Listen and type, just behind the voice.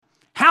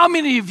How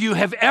many of you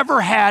have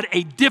ever had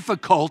a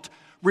difficult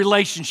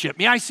relationship?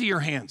 May I see your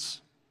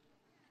hands?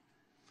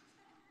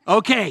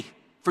 Okay,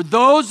 for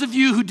those of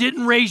you who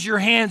didn't raise your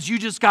hands, you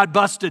just got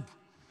busted.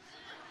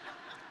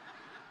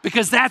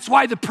 Because that's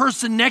why the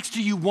person next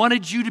to you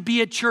wanted you to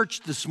be at church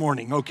this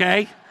morning,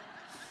 okay?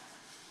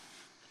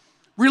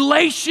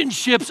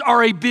 Relationships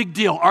are a big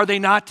deal, are they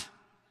not?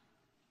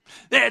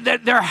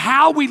 They're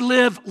how we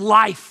live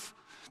life.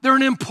 They're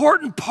an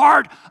important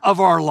part of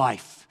our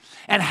life.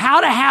 And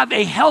how to have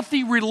a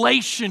healthy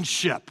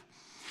relationship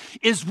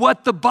is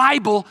what the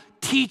Bible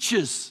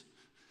teaches.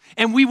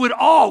 And we would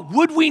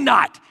we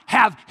not,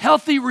 have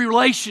healthy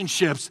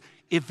relationships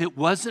if it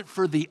wasn't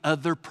for the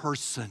other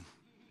person?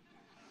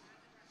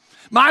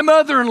 My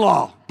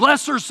mother-in-law,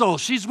 bless her soul,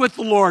 she's with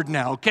the Lord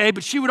now, okay?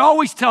 But she would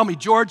always tell me,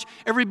 George,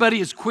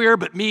 everybody is queer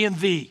but me and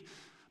thee.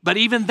 But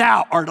even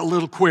thou art a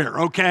little queer,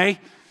 okay?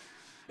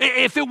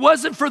 If it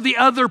wasn't for the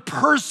other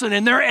person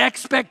and their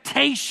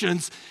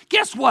expectations,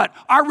 guess what?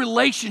 Our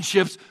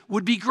relationships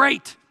would be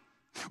great.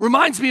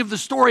 Reminds me of the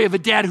story of a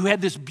dad who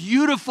had this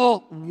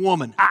beautiful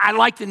woman. I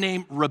like the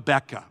name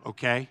Rebecca,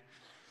 okay?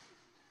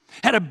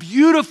 Had a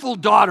beautiful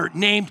daughter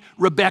named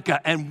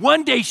Rebecca. And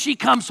one day she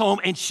comes home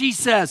and she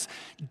says,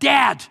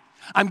 Dad,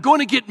 I'm going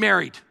to get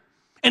married.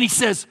 And he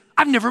says,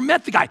 I've never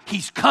met the guy.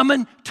 He's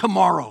coming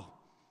tomorrow.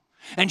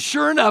 And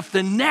sure enough,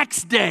 the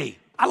next day,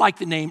 I like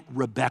the name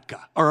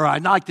Rebecca, or I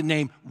like the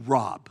name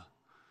Rob.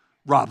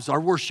 Rob's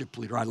our worship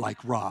leader. I like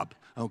Rob,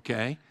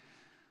 okay?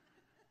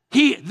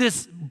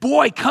 This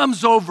boy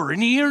comes over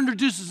and he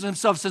introduces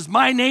himself, says,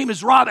 my name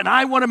is Rob and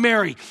I want to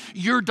marry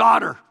your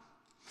daughter.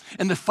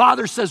 And the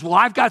father says, well,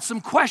 I've got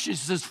some questions.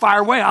 He says, fire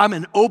away, I'm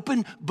an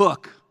open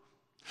book.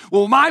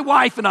 Well, my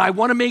wife and I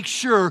want to make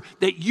sure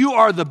that you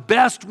are the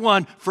best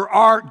one for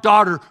our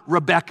daughter,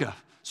 Rebecca.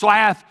 So I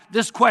have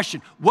this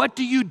question. What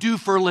do you do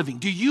for a living?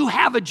 Do you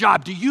have a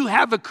job? Do you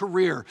have a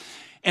career?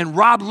 And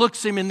Rob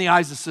looks him in the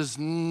eyes and says,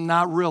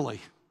 not really.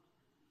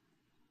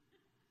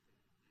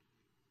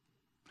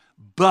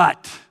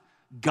 But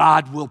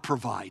God will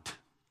provide.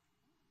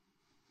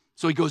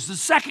 So he goes to the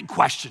second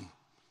question.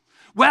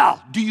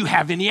 Well, do you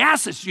have any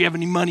assets? Do you have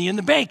any money in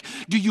the bank?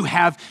 Do you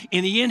have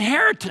any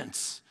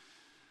inheritance?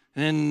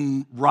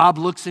 And Rob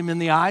looks him in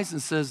the eyes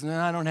and says, no,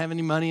 I don't have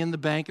any money in the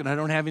bank and I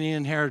don't have any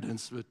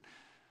inheritance, but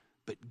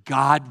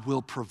God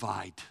will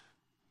provide.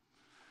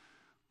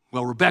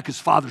 Well, Rebecca's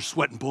father's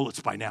sweating bullets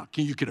by now.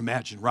 You can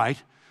imagine,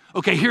 right?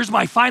 Okay, here's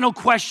my final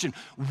question.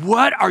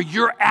 What are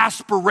your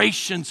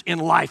aspirations in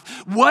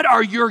life? What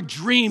are your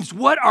dreams?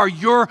 What are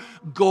your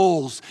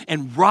goals?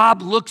 And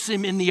Rob looks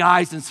him in the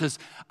eyes and says,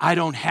 I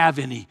don't have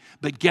any,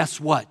 but guess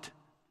what?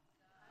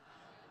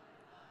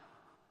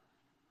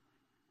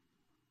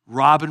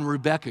 Rob and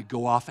Rebecca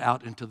go off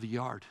out into the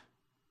yard.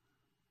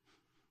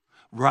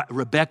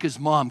 Rebecca's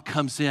mom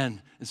comes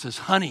in and says,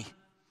 honey,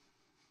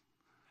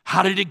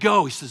 how did it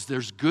go? He says,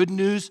 there's good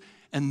news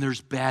and there's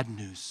bad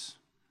news.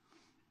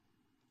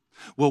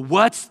 Well,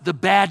 what's the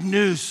bad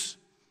news?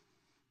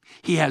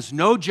 He has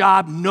no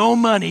job, no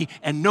money,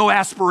 and no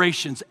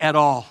aspirations at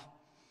all.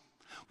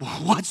 Well,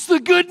 what's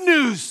the good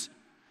news?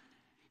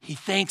 He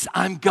thinks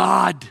I'm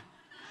God.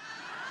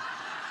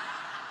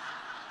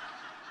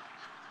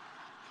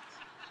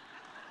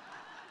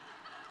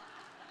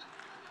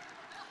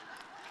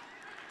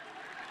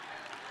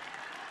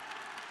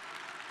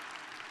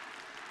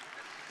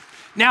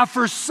 Now,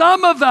 for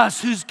some of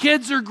us whose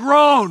kids are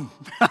grown,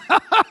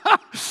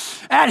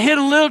 that hit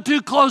a little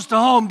too close to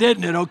home,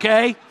 didn't it,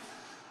 okay?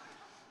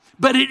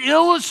 But it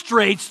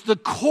illustrates the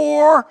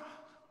core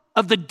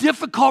of the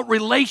difficult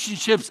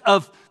relationships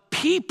of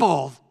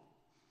people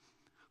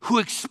who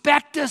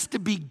expect us to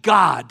be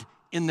God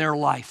in their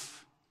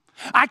life.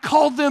 I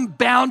call them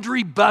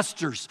boundary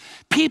busters,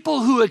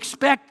 people who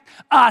expect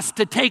us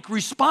to take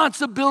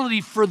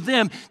responsibility for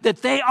them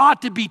that they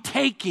ought to be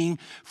taking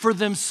for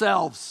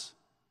themselves.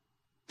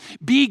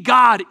 Be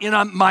God in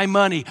my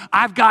money.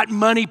 I've got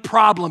money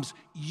problems.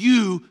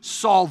 You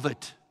solve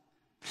it.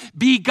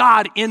 Be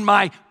God in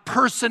my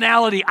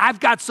personality.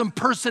 I've got some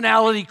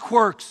personality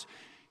quirks.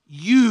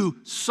 You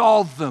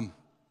solve them.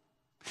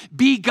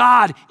 Be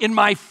God in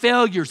my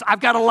failures. I've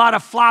got a lot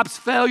of flops,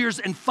 failures,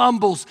 and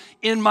fumbles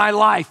in my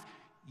life.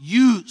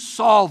 You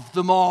solve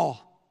them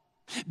all.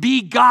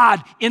 Be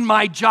God in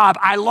my job.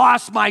 I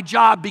lost my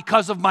job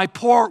because of my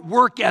poor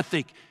work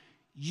ethic.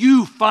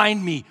 You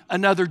find me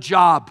another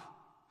job.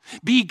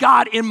 Be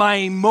God in my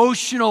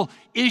emotional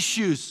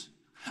issues.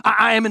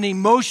 I am an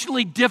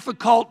emotionally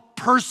difficult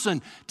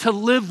person to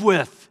live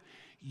with.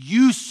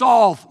 You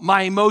solve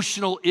my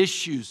emotional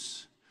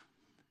issues.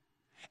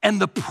 And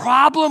the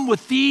problem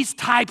with these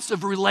types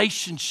of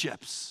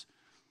relationships,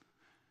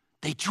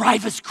 they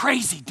drive us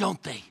crazy,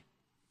 don't they?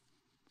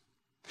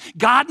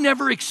 God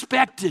never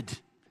expected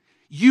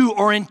you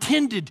or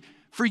intended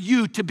for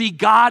you to be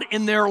God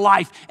in their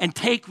life and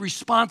take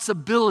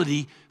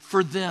responsibility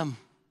for them.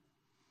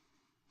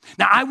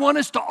 Now, I want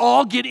us to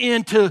all get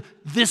into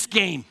this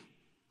game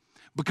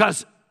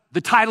because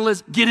the title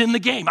is Get in the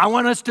Game. I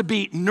want us to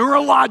be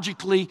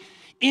neurologically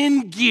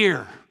in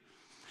gear.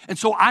 And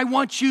so I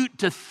want you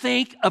to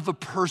think of a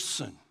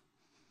person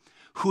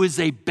who is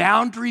a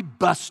boundary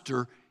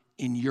buster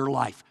in your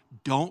life.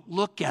 Don't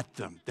look at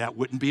them. That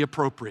wouldn't be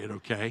appropriate,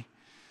 okay?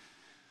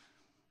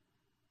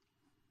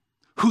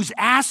 Who's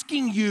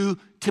asking you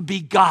to be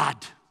God,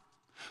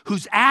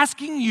 who's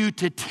asking you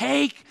to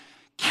take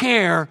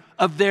care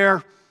of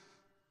their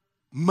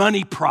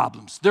money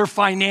problems, their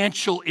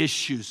financial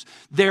issues,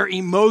 their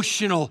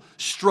emotional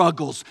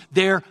struggles,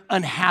 their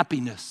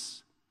unhappiness,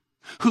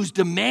 who's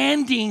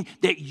demanding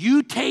that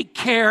you take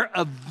care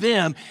of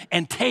them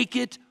and take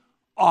it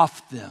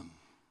off them.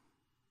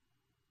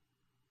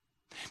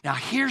 Now,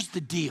 here's the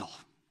deal.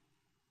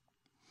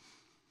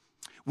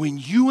 When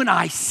you and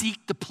I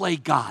seek to play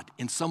God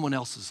in someone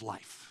else's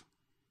life,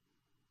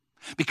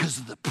 because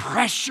of the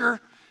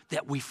pressure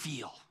that we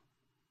feel,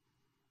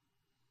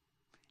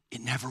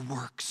 it never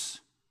works.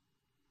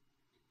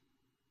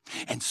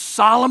 And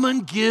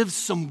Solomon gives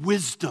some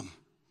wisdom.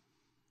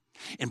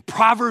 In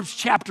Proverbs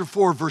chapter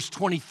 4, verse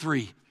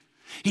 23,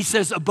 he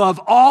says,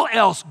 above all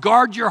else,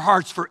 guard your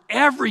hearts, for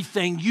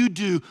everything you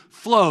do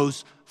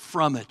flows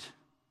from it.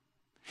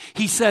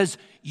 He says,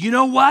 you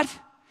know what?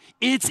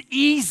 It's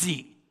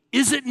easy,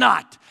 is it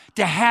not,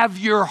 to have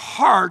your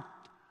heart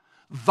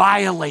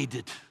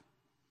violated.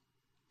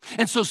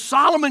 And so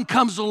Solomon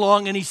comes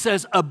along and he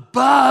says,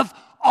 above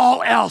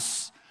all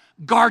else,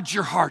 guard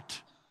your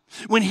heart.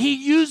 When he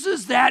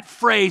uses that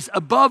phrase,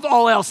 above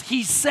all else,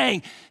 he's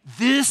saying,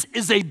 this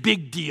is a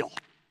big deal.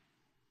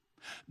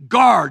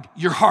 Guard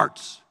your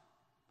hearts.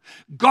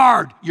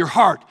 Guard your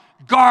heart.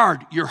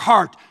 Guard your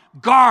heart.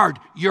 Guard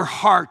your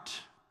heart.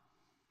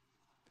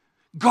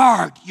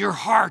 Guard your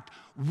heart.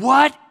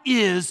 What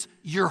is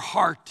your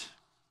heart?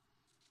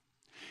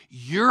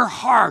 Your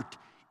heart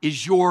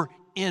is your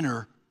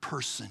inner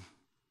person.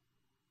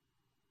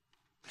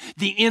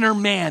 The inner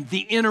man, the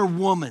inner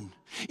woman.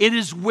 It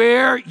is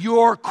where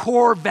your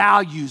core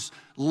values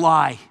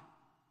lie.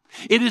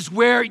 It is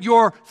where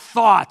your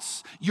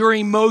thoughts, your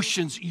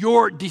emotions,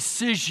 your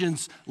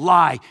decisions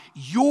lie.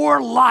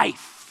 Your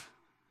life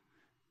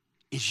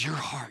is your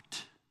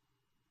heart.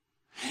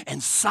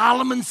 And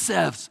Solomon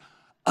says,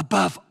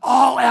 above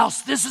all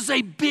else, this is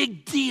a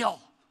big deal.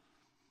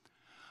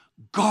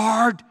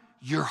 Guard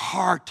your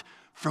heart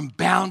from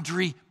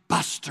boundary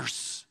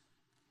busters,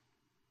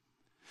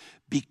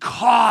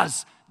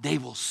 because they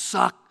will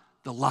suck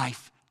the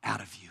life out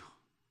of you.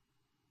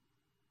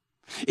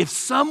 If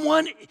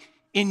someone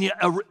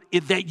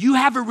that you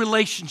have a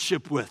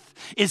relationship with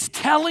is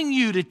telling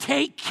you to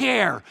take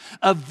care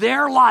of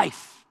their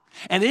life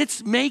and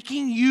it's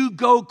making you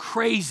go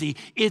crazy,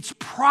 it's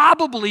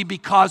probably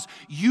because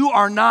you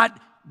are not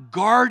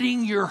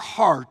guarding your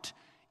heart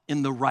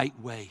in the right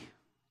way.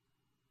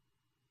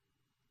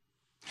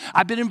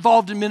 I've been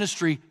involved in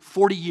ministry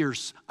 40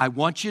 years. I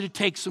want you to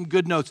take some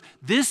good notes.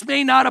 This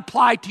may not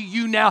apply to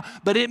you now,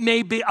 but it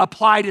may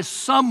apply to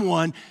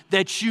someone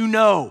that you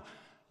know.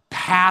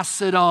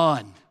 Pass it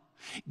on.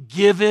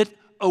 Give it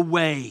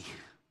away.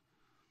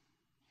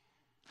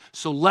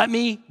 So let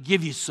me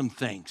give you some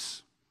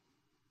things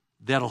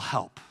that'll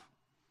help.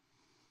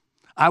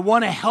 I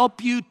want to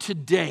help you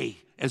today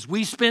as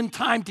we spend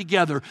time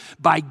together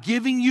by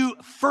giving you,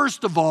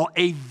 first of all,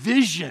 a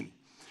vision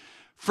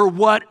for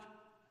what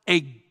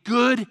a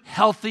good,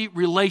 healthy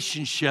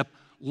relationship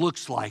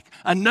looks like.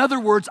 In other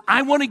words,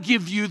 I want to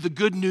give you the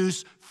good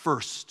news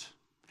first.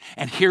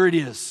 And here it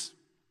is.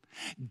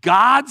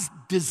 God's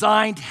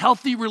designed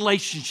healthy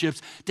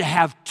relationships to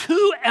have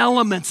two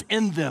elements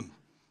in them,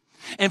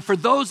 and for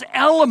those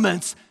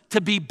elements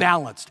to be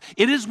balanced.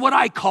 It is what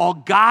I call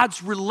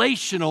God's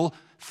relational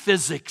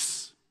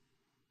physics.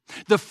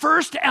 The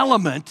first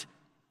element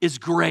is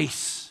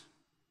grace.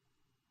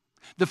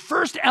 The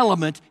first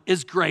element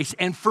is grace.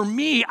 And for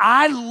me,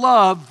 I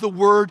love the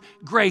word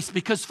grace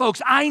because,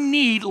 folks, I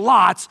need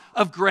lots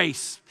of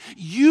grace.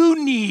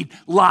 You need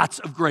lots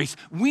of grace.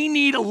 We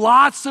need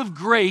lots of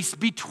grace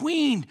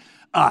between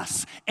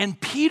us. And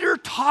Peter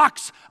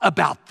talks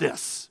about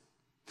this.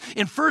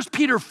 In 1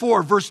 Peter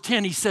 4, verse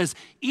 10, he says,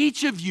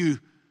 each of you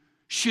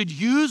should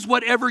use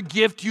whatever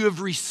gift you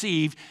have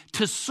received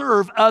to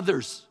serve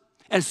others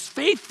as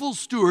faithful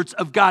stewards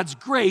of God's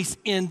grace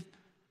in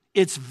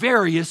its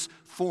various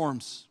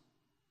forms.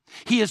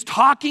 He is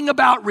talking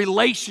about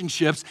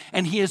relationships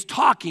and he is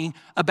talking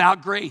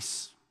about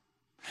grace.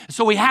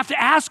 So we have to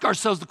ask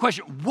ourselves the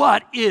question,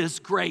 what is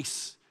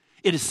grace?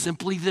 It is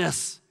simply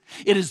this.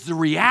 It is the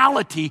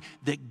reality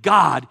that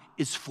God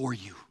is for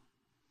you.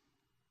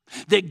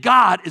 That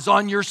God is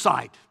on your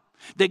side.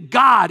 That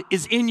God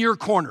is in your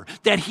corner,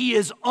 that he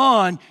is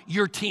on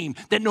your team,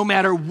 that no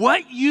matter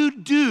what you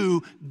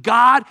do,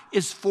 God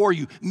is for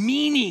you,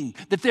 meaning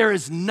that there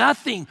is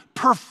nothing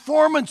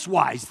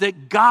performance-wise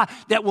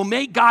that will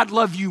make God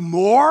love you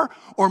more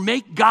or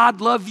make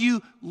God love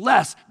you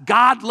less.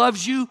 God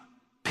loves you,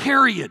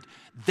 period.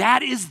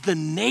 That is the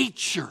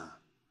nature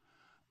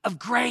of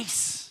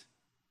grace.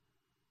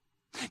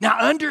 Now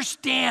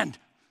understand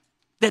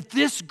that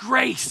this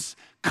grace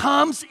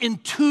comes in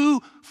two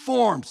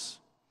forms.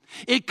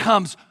 It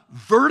comes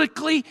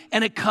vertically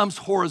and it comes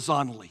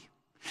horizontally.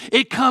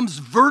 It comes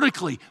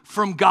vertically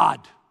from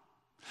God,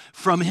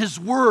 from His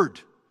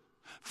Word,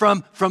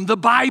 from the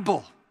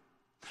Bible,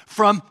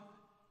 from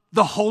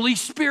the Holy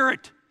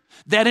Spirit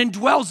that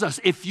indwells us.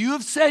 If you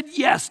have said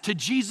yes to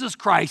Jesus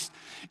Christ,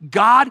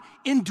 God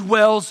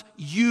indwells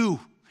you.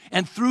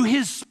 And through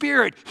His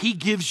Spirit, He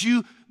gives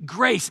you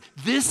grace.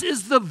 This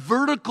is the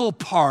vertical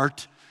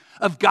part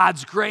of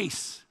God's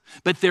grace.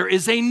 But there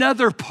is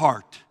another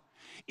part.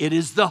 It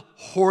is the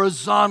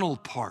horizontal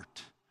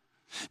part.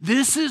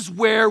 This is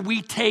where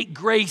we take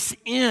grace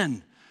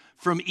in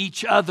from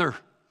each other.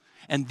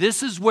 And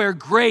this is where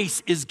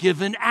grace is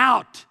given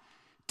out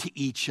to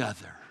each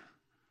other.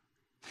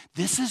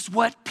 This is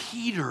what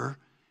Peter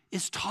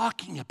is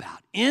talking about.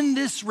 In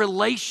this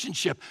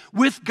relationship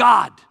with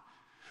God,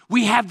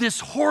 we have this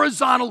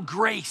horizontal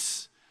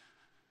grace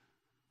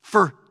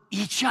for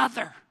each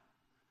other.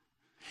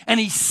 And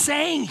he's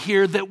saying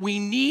here that we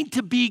need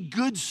to be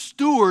good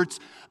stewards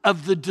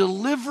of the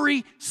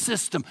delivery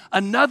system.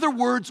 In other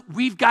words,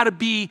 we've got to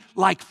be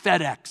like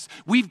FedEx.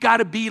 We've got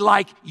to be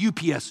like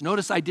UPS.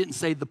 Notice I didn't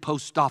say the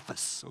post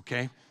office,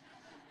 okay?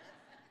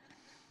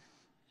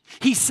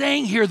 He's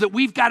saying here that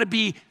we've got to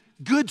be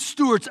good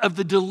stewards of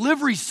the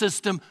delivery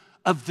system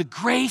of the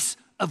grace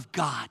of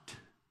God.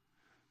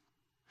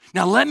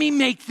 Now, let me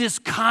make this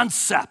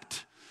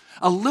concept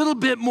a little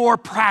bit more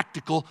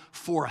practical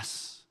for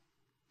us.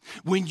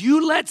 When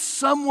you let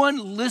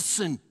someone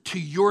listen to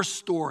your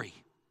story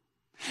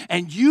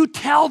and you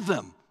tell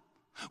them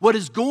what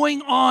is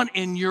going on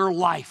in your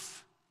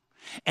life,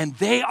 and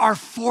they are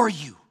for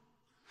you,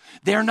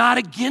 they're not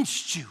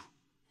against you,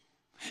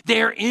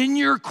 they're in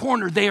your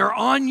corner, they are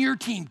on your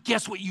team,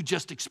 guess what you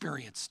just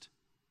experienced?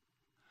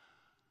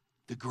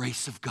 The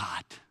grace of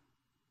God.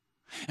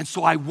 And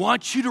so I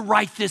want you to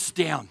write this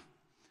down.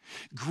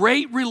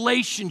 Great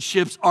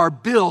relationships are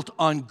built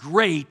on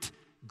great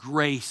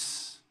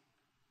grace.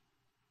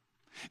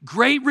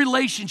 Great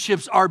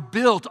relationships are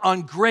built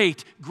on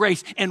great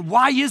grace. And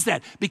why is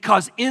that?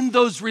 Because in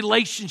those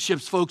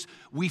relationships, folks,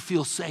 we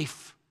feel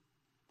safe.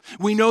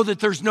 We know that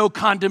there's no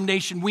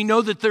condemnation. We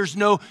know that there's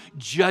no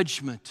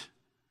judgment.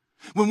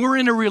 When we're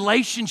in a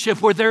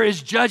relationship where there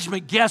is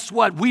judgment, guess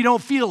what? We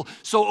don't feel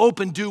so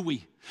open, do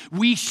we?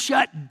 We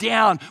shut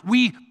down,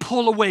 we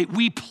pull away,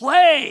 we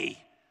play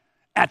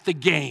at the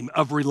game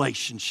of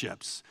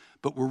relationships,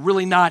 but we're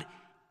really not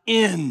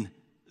in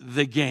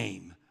the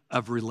game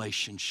of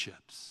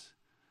relationships.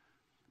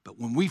 But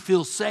when we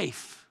feel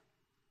safe,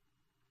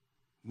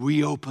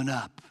 we open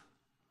up.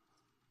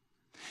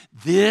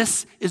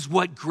 This is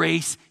what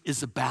grace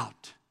is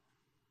about.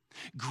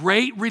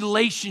 Great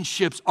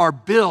relationships are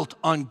built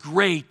on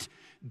great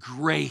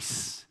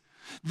grace.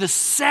 The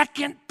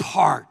second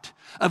part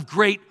of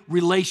great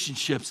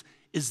relationships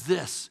is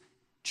this: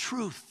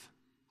 truth.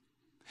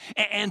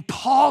 And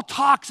Paul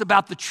talks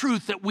about the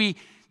truth that we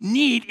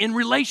need in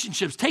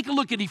relationships. Take a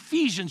look at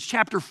Ephesians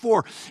chapter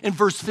 4 and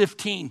verse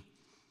 15.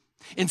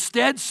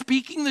 Instead,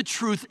 speaking the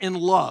truth in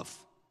love,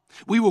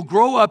 we will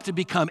grow up to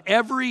become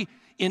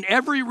in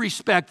every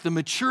respect the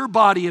mature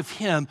body of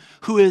Him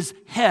who is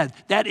head,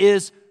 that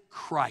is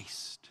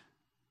Christ.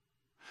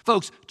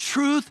 Folks,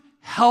 truth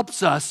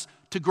helps us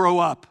to grow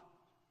up.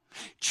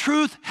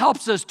 Truth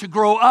helps us to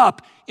grow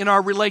up in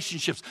our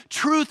relationships.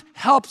 Truth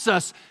helps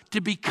us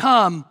to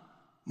become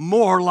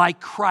more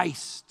like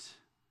Christ.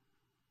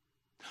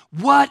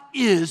 What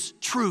is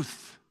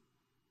truth?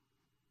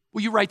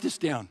 Will you write this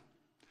down?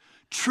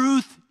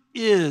 Truth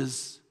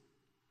is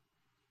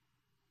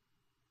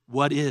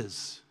what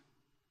is.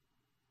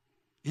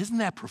 Isn't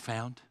that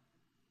profound?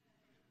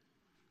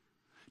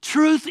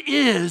 Truth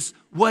is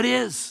what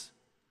is.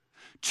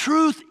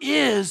 Truth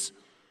is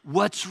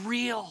what's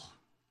real.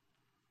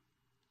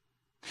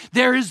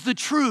 There is the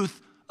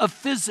truth of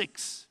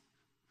physics.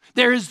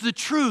 There is the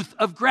truth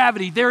of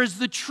gravity. There is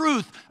the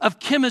truth of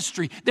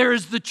chemistry. There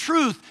is the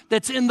truth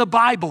that's in the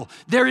Bible.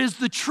 There is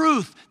the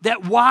truth that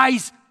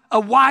a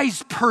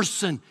wise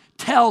person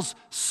tells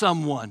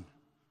someone.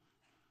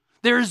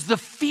 There is the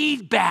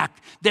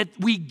feedback that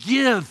we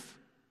give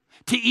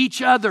to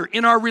each other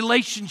in our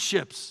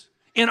relationships,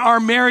 in our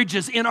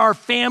marriages, in our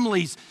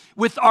families,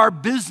 with our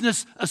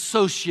business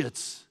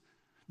associates,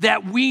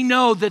 that we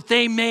know that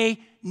they may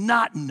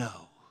not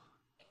know.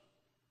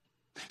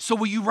 So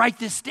will you write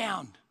this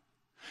down?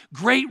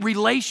 Great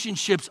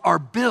relationships are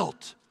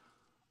built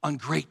on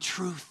great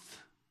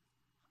truth.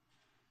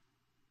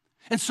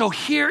 And so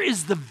here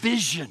is the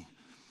vision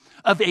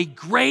of a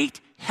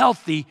great,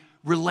 healthy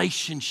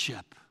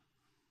relationship.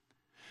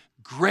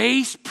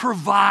 Grace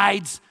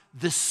provides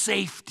the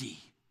safety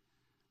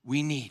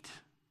we need,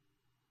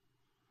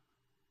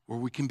 where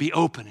we can be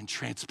open and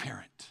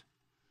transparent.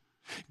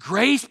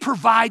 Grace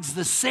provides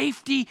the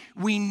safety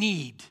we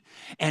need,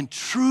 and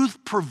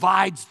truth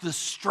provides the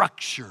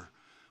structure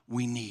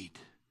we need,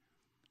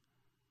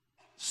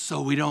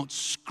 so we don't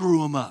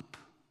screw them up.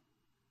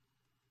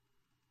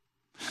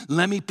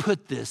 Let me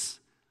put this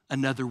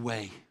another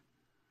way.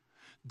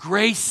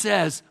 Grace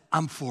says,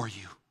 I'm for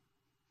you.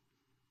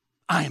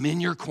 I am in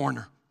your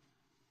corner.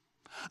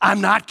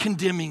 I'm not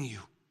condemning you.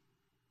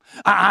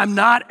 I'm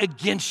not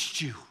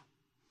against you.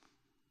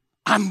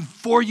 I'm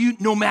for you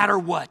no matter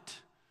what.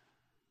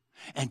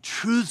 And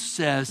truth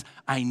says,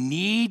 I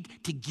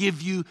need to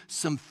give you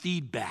some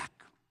feedback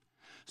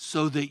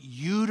so that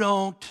you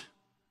don't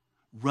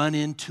run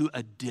into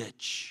a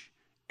ditch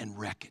and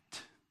wreck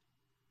it.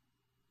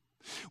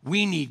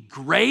 We need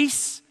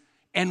grace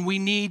and we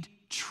need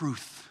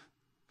truth.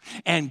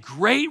 And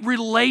great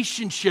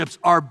relationships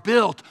are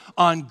built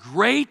on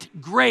great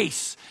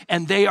grace,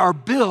 and they are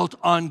built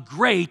on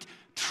great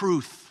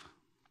truth.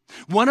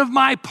 One of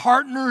my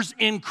partners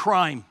in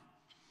crime,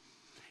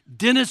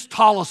 Dennis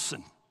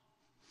Tollison,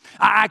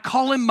 I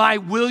call him my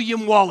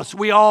William Wallace.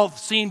 We all have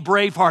seen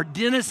Braveheart.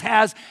 Dennis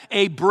has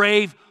a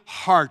brave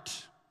heart.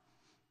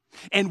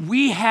 And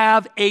we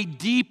have a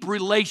deep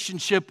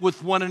relationship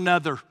with one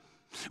another.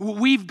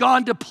 We've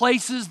gone to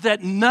places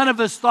that none of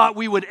us thought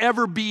we would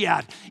ever be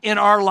at in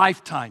our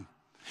lifetime.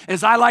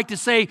 As I like to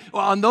say,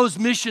 on those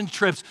mission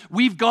trips,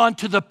 we've gone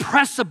to the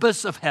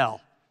precipice of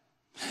hell.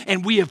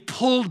 And we have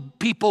pulled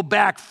people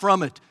back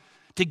from it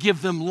to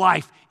give them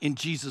life in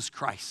Jesus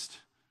Christ.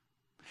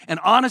 And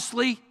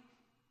honestly,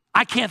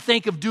 I can't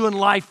think of doing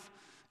life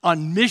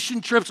on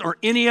mission trips or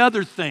any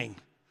other thing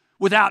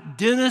without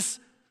Dennis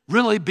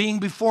really being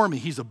before me.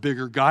 He's a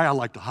bigger guy. I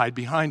like to hide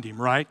behind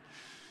him, right?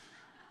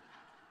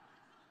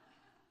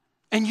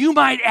 And you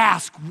might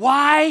ask,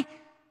 why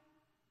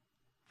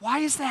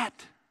is that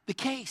the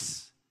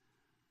case?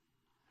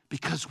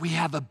 Because we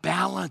have a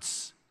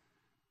balance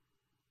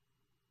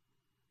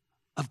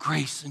of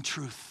grace and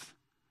truth.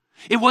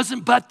 It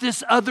wasn't but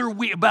this other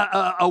week,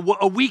 about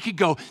a week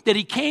ago, that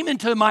he came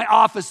into my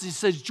office and he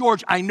says,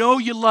 George, I know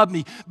you love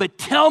me, but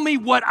tell me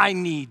what I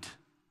need.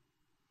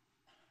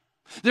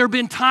 There have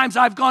been times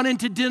I've gone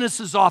into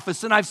Dennis's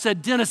office and I've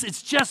said, Dennis,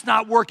 it's just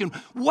not working.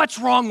 What's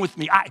wrong with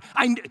me?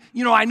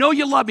 I know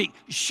you love me.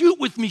 Shoot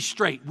with me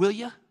straight, will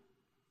you?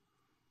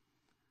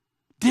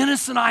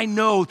 Dennis and I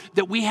know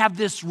that we have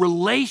this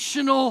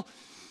relational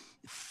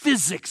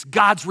physics,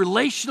 God's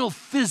relational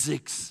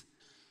physics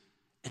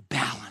at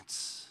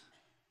balance.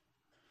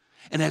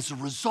 And as a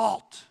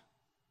result,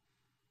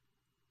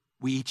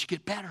 we each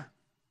get better.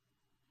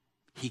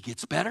 He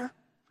gets better,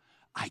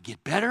 I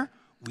get better,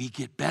 we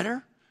get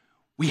better.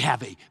 We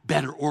have a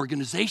better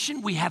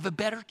organization. We have a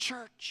better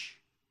church.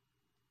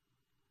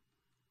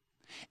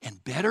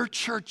 And better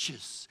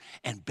churches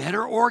and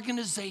better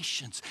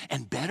organizations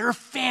and better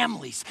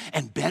families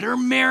and better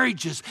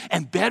marriages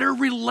and better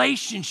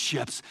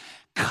relationships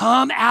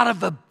come out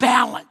of a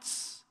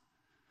balance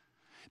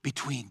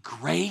between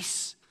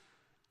grace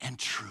and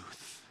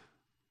truth.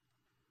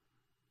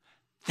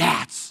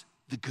 That's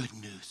the good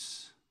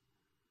news.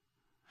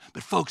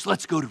 But folks,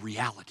 let's go to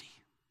reality.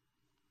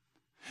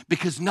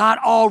 Because not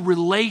all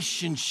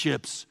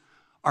relationships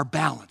are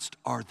balanced,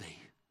 are they?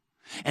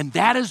 And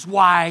that is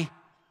why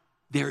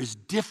there is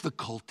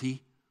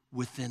difficulty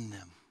within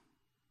them.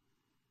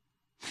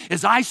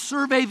 As I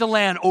survey the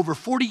land over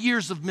 40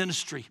 years of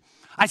ministry,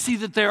 I see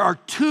that there are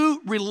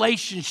two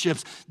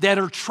relationships that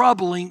are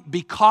troubling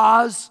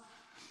because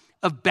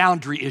of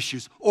boundary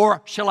issues,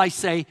 or shall I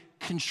say,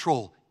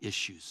 control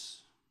issues.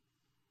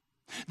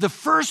 The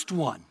first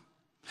one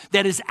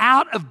that is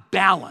out of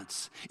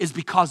balance is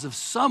because of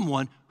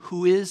someone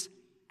who is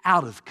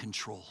out of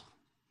control.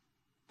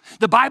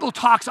 The Bible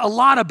talks a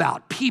lot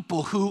about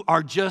people who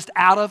are just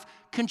out of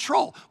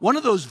control. One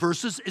of those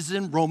verses is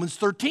in Romans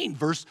 13,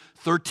 verse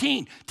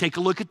 13. Take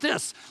a look at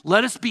this.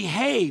 Let us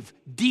behave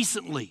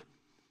decently,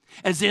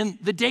 as in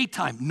the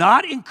daytime,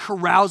 not in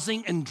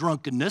carousing and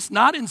drunkenness,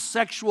 not in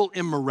sexual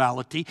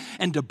immorality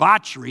and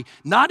debauchery,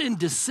 not in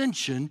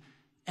dissension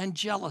and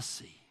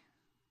jealousy.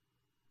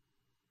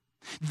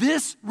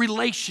 This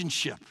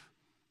relationship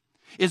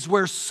is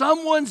where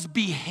someone's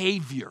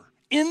behavior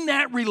in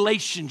that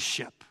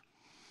relationship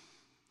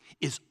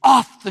is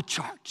off the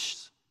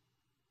charts.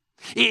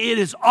 It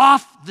is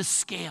off the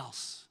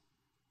scales.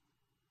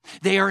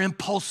 They are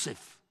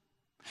impulsive.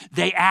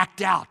 They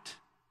act out.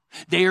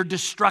 They are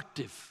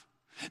destructive.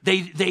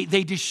 They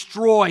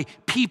destroy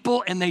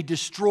people and they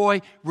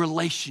destroy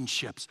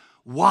relationships.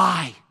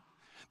 Why?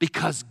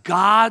 Because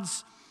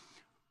God's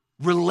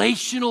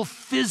relational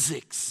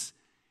physics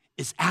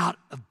is out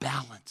of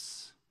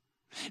balance.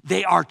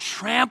 They are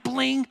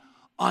trampling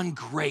on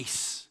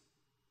grace.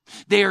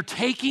 They are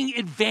taking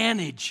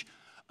advantage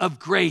of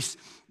grace.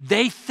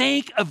 They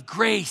think of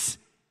grace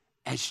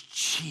as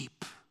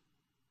cheap.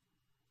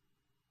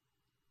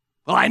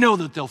 Well, I know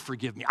that they'll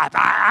forgive me.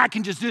 I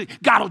can just do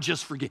it. God will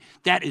just forgive.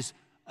 That is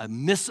a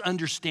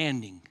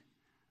misunderstanding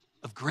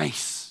of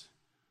grace.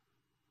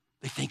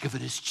 They think of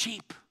it as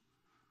cheap.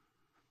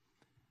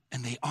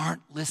 And they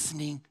aren't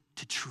listening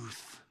to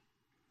truth.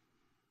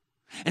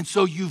 And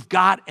so you've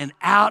got an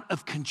out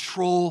of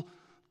control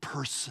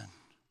person.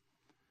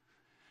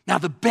 Now,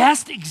 the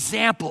best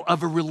example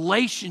of a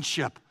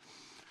relationship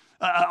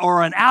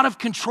or an out of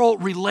control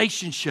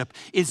relationship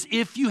is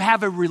if you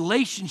have a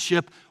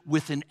relationship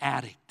with an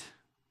addict.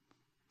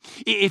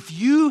 If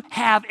you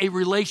have a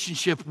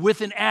relationship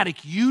with an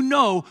addict, you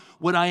know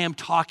what I am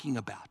talking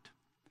about.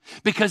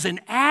 Because an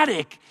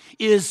addict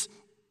is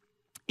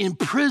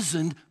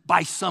imprisoned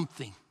by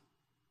something.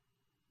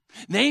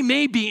 They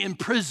may be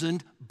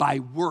imprisoned by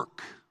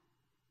work.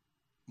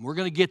 We're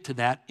going to get to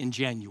that in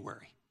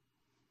January.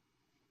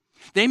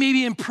 They may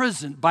be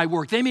imprisoned by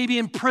work. They may be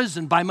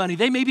imprisoned by money.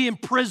 They may be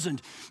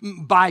imprisoned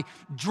by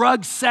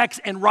drugs, sex,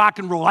 and rock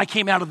and roll. I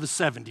came out of the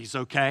 70s,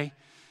 okay?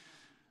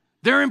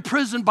 They're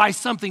imprisoned by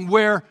something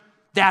where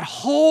that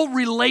whole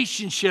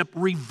relationship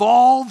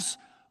revolves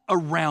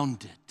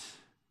around it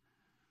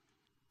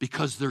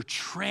because they're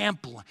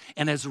trampling,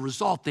 and as a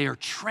result, they are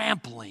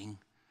trampling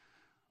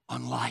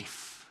on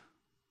life.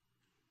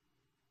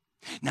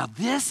 Now,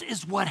 this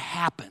is what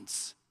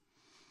happens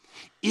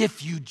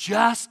if you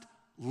just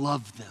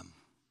love them.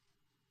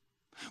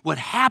 What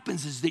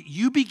happens is that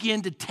you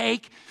begin to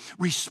take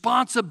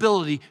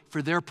responsibility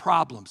for their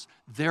problems,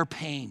 their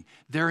pain,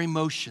 their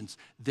emotions,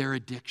 their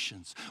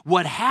addictions.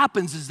 What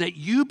happens is that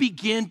you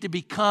begin to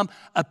become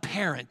a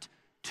parent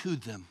to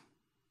them.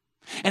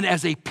 And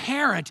as a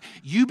parent,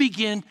 you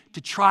begin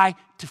to try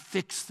to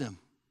fix them,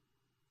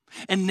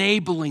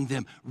 enabling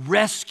them,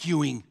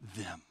 rescuing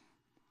them.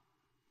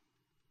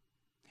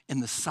 In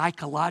the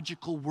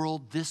psychological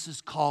world, this is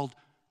called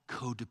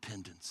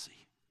codependency.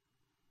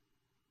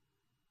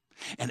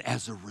 And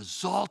as a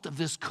result of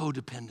this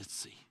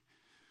codependency,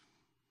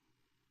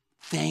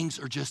 things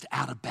are just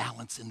out of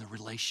balance in the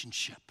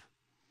relationship.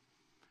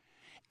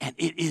 And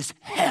it is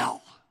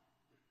hell.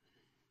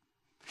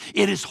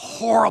 It is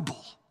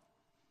horrible.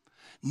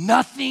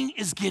 Nothing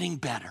is getting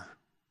better.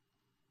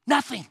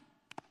 Nothing.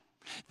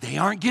 They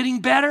aren't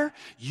getting better.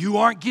 You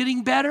aren't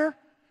getting better.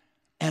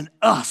 And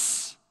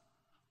us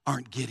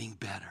aren't getting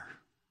better.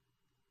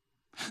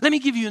 Let me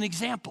give you an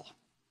example.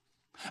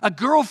 A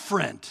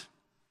girlfriend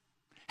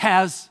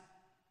has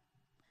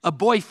a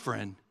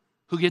boyfriend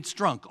who gets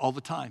drunk all the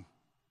time.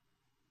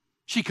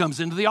 She comes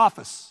into the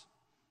office.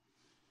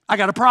 I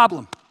got a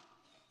problem.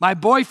 My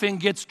boyfriend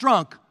gets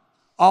drunk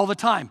all the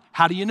time.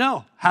 How do you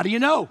know? How do you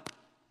know?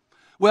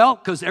 Well,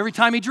 because every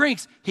time he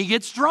drinks, he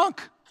gets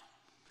drunk.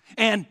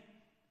 And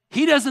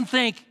he doesn't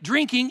think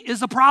drinking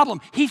is a problem.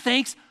 He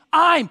thinks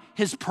I'm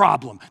his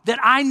problem, that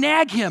I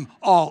nag him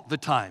all the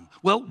time.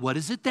 Well, what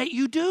is it that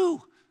you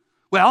do?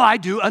 Well, I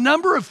do a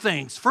number of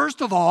things.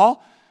 First of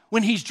all,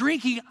 when he's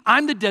drinking,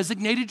 I'm the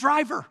designated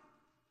driver.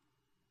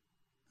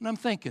 And I'm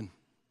thinking,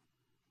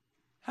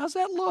 how's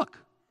that look?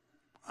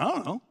 I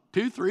don't know,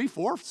 2, 3,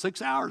 4,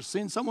 6 hours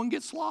seeing someone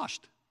get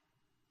sloshed.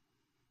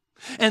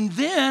 And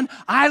then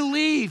I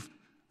leave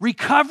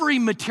recovery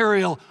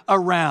material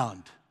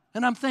around.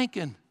 And I'm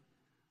thinking,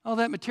 oh,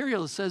 that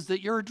material says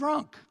that you're a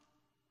drunk.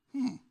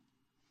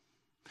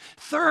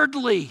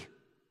 Thirdly,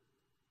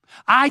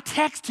 I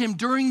text him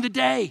during the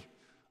day,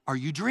 are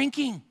you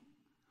drinking?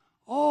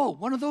 Oh,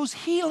 one of those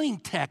healing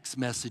text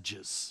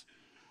messages.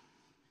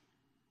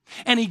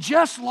 And he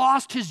just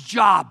lost his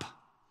job.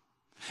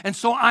 And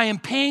so I am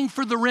paying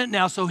for the rent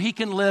now so he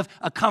can live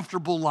a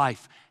comfortable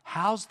life.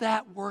 How's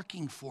that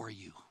working for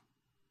you?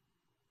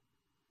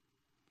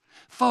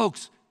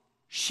 Folks,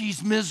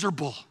 she's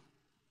miserable.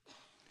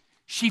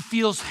 She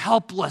feels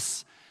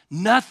helpless.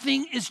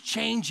 Nothing is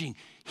changing.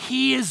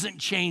 He isn't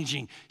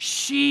changing.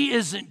 She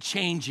isn't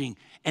changing.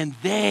 And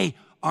they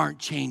aren't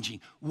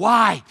changing.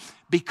 Why?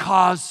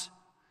 Because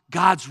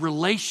God's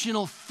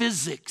relational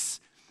physics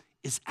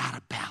is out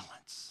of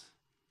balance.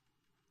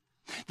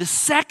 The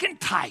second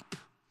type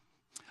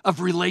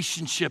of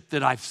relationship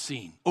that I've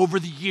seen over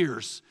the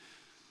years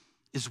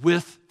is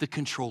with the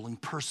controlling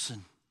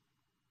person.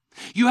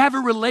 You have a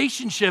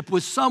relationship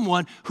with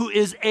someone who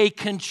is a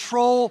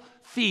control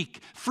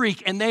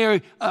freak, and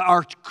they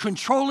are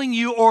controlling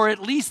you, or at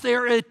least they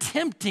are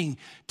attempting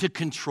to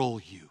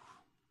control you.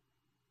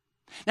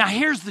 Now,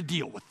 here's the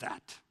deal with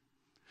that.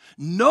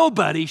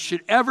 Nobody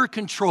should ever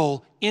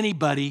control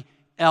anybody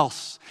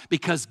else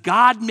because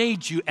God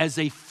made you as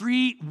a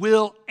free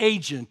will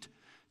agent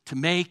to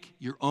make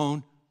your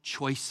own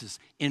choices.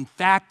 In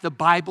fact, the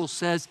Bible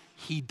says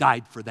he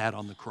died for that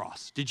on the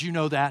cross. Did you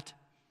know that?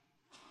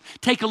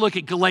 Take a look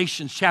at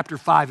Galatians chapter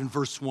 5 and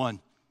verse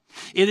 1.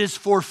 It is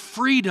for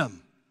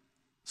freedom,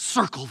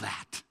 circle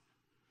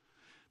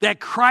that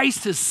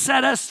Christ has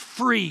set us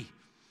free.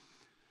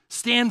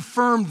 Stand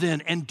firm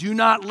then, and do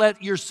not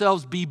let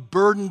yourselves be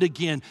burdened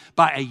again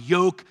by a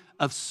yoke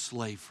of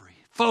slavery.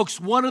 Folks,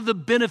 one of the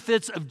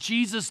benefits of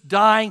Jesus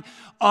dying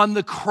on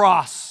the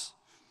cross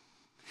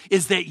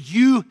is that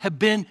you have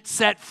been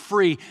set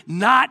free,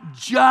 not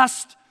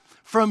just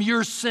from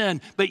your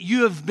sin, but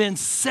you have been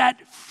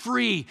set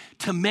free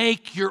to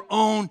make your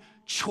own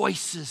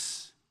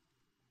choices.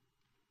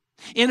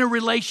 In a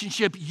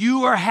relationship,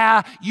 you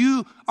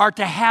are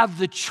to have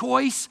the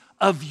choice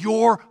of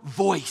your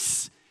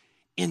voice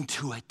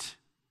into it.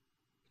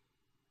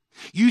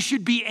 You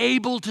should be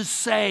able to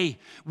say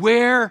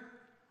where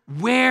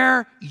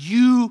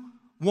you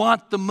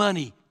want the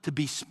money to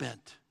be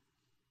spent.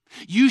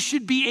 You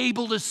should be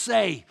able to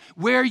say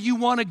where you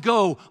want to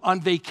go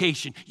on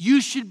vacation. You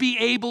should be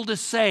able to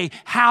say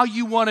how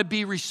you want to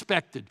be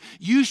respected.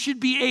 You should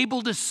be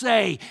able to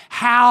say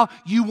how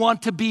you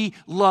want to be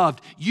loved.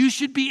 You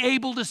should be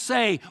able to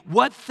say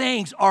what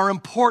things are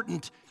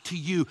important to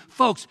you.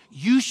 Folks,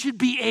 you should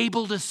be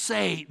able to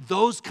say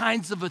those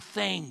kinds of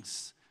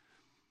things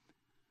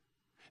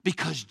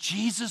because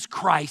Jesus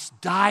Christ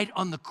died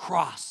on the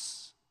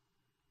cross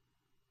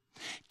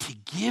to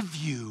give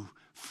you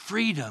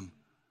freedom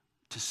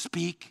to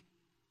speak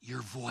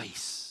your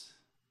voice.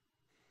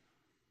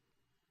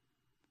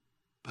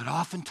 But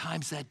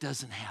oftentimes that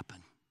doesn't happen.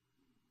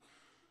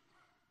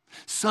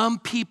 Some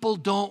people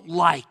don't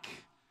like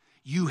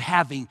you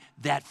having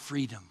that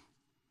freedom.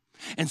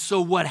 And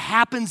so what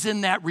happens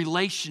in that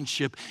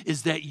relationship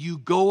is that you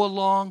go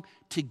along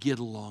to get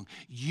along.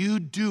 You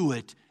do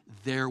it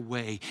their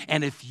way.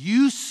 And if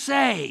you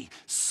say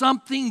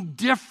something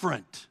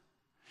different,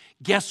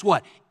 guess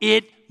what?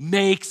 It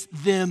makes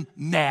them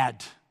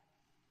mad.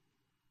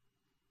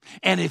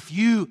 And if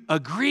you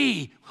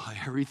agree, well,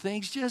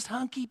 everything's just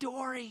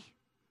hunky-dory.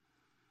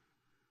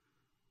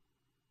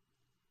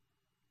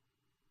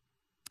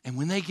 And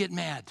when they get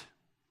mad,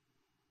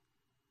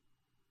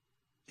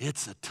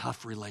 it's a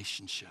tough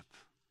relationship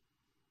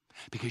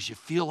because you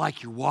feel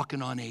like you're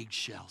walking on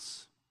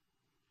eggshells.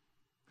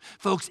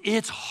 Folks,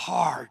 it's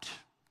hard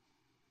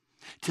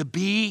to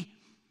be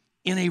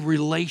in a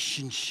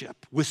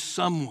relationship with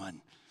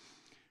someone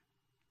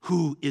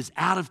who is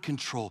out of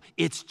control.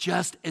 It's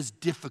just as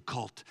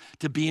difficult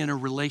to be in a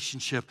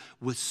relationship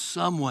with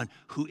someone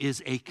who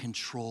is a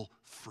control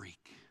freak.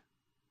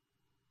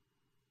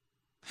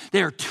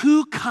 There are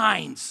two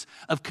kinds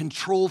of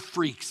control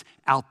freaks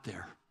out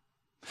there.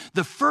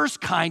 The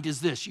first kind is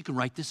this. You can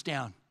write this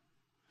down.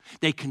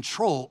 They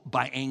control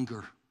by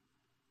anger.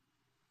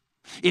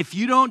 If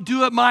you don't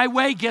do it my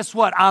way, guess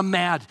what? I'm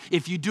mad.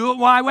 If you do it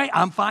my way,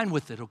 I'm fine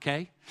with it,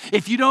 okay?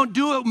 If you don't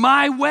do it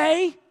my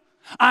way,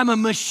 I'm a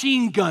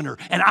machine gunner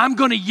and I'm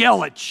going to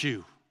yell at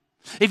you.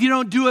 If you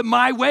don't do it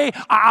my way,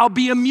 I'll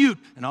be a mute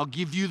and I'll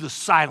give you the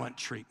silent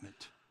treatment.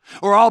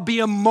 Or I'll be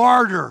a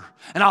martyr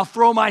and I'll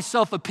throw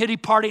myself a pity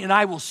party and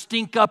I will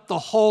stink up the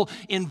whole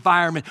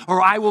environment.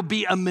 Or I will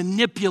be a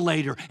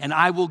manipulator and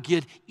I will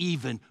get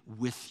even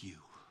with you.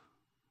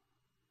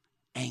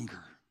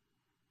 Anger.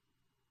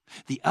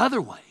 The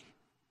other way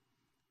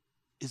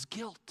is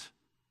guilt.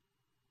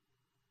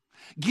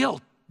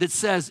 Guilt that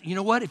says, you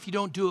know what, if you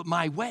don't do it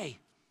my way,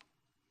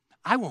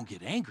 I won't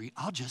get angry,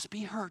 I'll just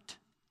be hurt.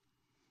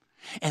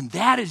 And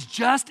that is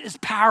just as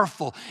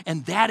powerful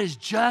and that is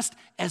just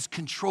as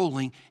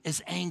controlling as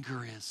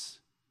anger is.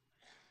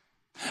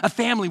 A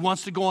family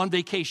wants to go on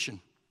vacation.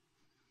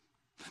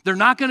 They're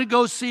not going to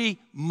go see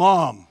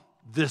mom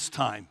this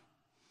time.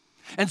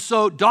 And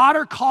so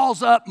daughter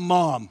calls up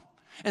mom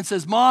and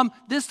says, Mom,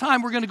 this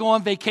time we're going to go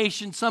on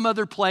vacation some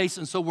other place,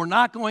 and so we're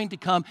not going to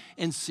come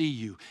and see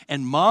you.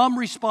 And mom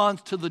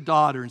responds to the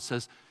daughter and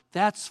says,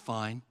 that's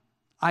fine.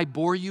 I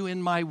bore you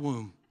in my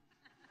womb.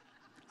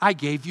 I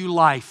gave you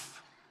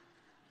life.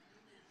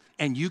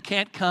 And you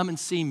can't come and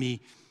see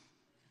me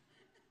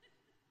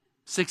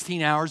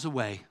 16 hours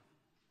away.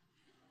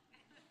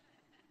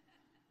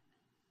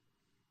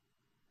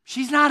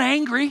 She's not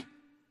angry.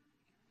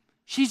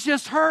 She's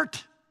just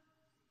hurt.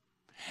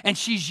 And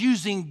she's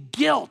using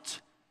guilt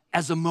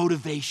as a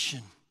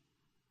motivation.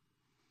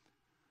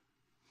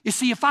 You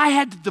see, if I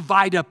had to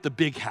divide up the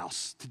big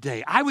house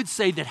today, I would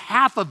say that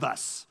half of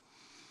us,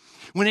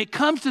 when it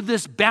comes to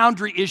this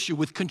boundary issue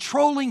with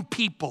controlling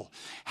people,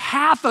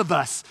 half of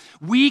us,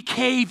 we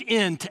cave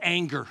in to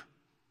anger.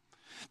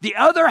 The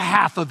other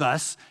half of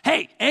us,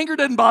 hey, anger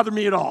doesn't bother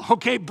me at all.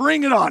 Okay,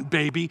 bring it on,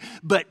 baby.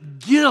 But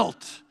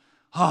guilt,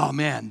 oh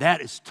man,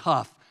 that is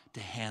tough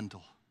to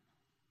handle.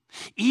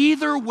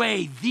 Either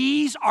way,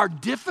 these are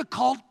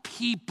difficult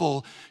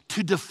people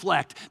to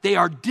deflect. They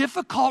are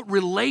difficult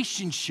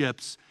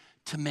relationships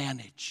to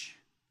manage.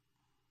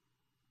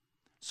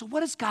 So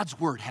what does God's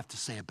word have to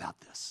say about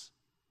this?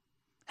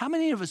 How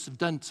many of us have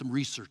done some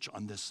research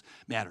on this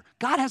matter?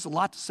 God has a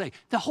lot to say.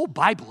 The whole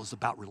Bible is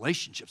about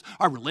relationships,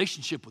 our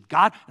relationship with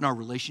God and our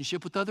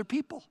relationship with other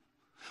people.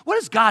 What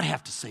does God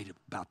have to say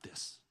about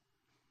this?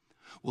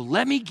 Well,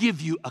 let me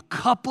give you a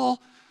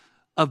couple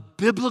of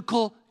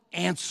biblical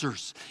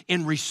answers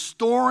in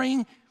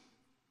restoring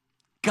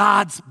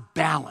God's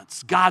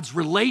balance, God's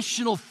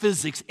relational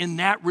physics in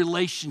that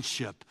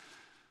relationship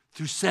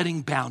through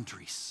setting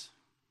boundaries.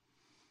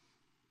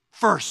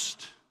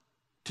 First,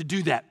 to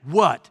do that,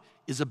 what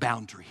is a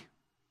boundary?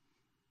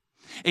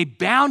 A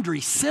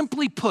boundary,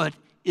 simply put,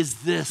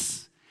 is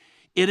this.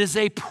 It is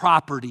a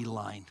property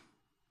line.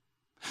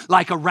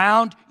 Like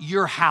around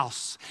your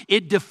house.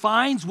 It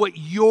defines what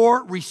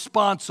you're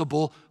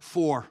responsible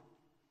for.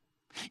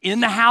 In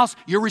the house,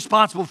 you're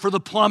responsible for the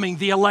plumbing,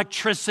 the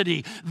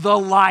electricity, the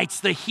lights,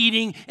 the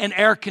heating and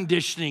air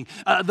conditioning.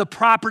 The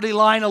property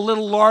line a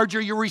little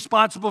larger, you're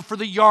responsible for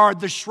the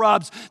yard, the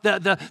shrubs,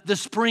 the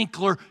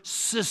sprinkler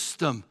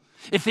system.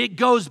 If it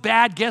goes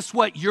bad, guess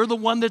what? You're the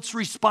one that's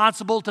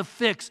responsible to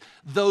fix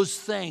those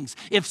things.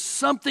 If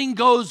something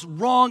goes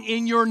wrong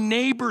in your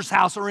neighbor's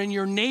house or in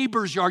your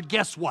neighbor's yard,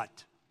 guess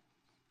what?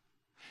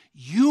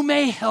 You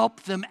may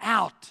help them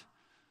out,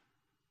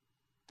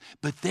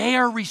 but they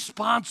are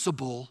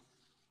responsible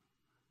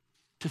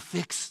to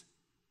fix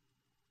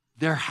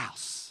their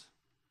house.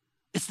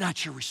 It's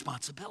not your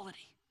responsibility.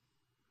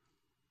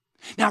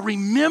 Now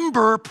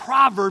remember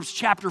Proverbs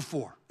chapter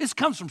 4. This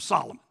comes from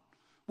Solomon,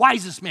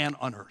 wisest man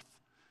on earth.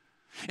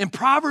 In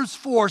Proverbs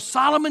 4,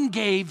 Solomon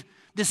gave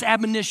this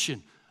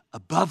admonition,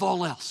 above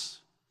all else.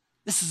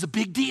 This is a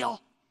big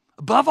deal.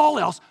 Above all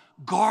else,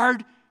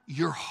 guard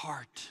your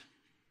heart.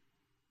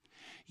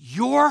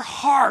 Your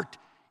heart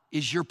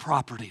is your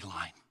property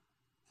line.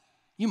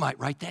 You might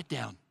write that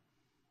down.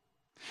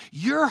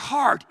 Your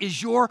heart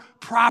is your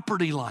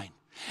property line,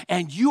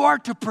 and you are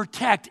to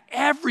protect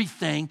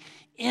everything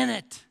in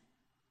it.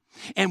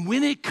 And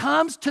when it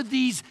comes to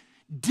these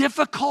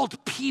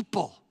difficult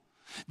people,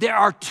 there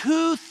are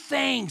two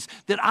things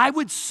that I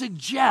would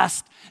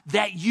suggest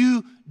that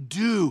you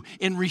do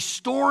in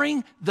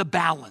restoring the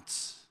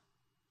balance.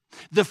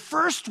 The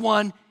first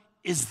one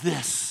is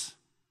this: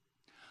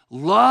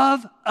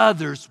 love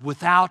others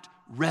without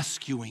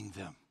rescuing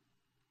them.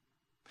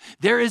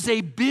 There is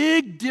a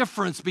big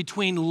difference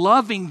between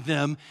loving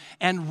them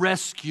and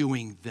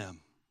rescuing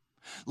them.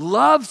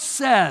 Love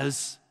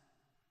says,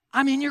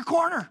 I'm in your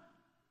corner.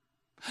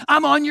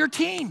 I'm on your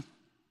team.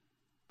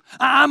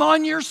 I'm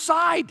on your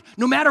side.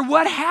 No matter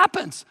what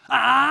happens,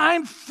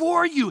 I'm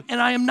for you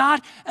and I am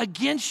not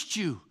against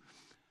you.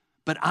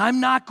 But I'm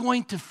not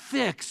going to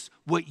fix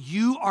what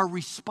you are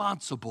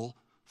responsible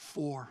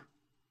for.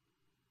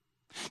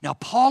 Now,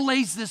 Paul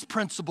lays this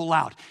principle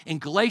out in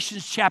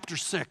Galatians chapter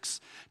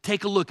 6.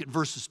 Take a look at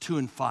verses 2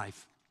 and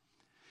 5.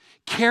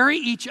 Carry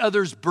each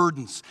other's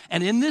burdens,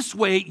 and in this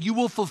way you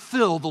will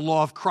fulfill the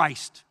law of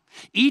Christ.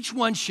 Each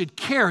one should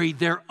carry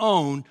their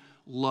own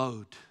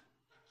load.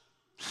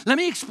 Let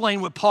me explain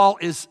what Paul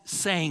is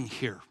saying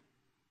here.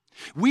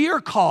 We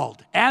are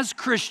called as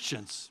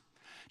Christians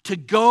to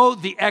go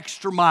the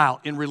extra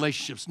mile in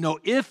relationships. No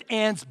ifs,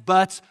 ands,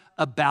 buts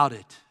about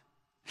it.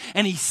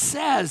 And he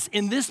says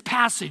in this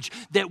passage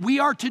that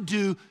we are to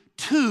do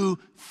two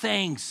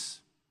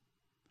things.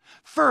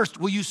 First,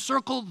 will you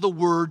circle the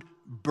word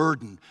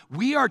burden?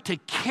 We are to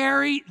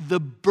carry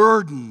the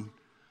burden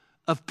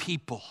of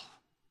people.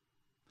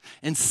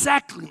 And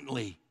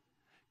secondly,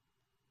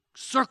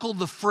 circle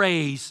the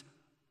phrase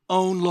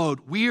own load.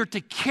 We are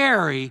to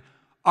carry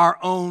our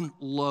own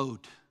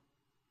load.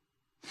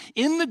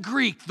 In the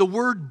Greek, the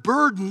word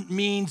burden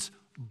means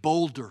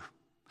boulder.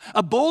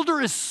 A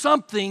boulder is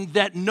something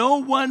that no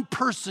one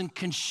person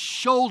can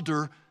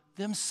shoulder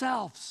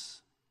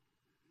themselves.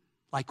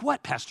 Like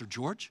what, Pastor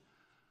George?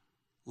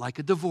 Like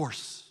a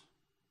divorce.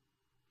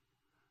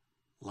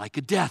 Like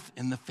a death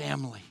in the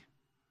family.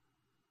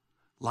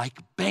 Like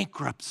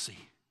bankruptcy.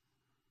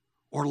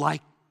 Or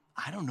like,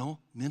 I don't know,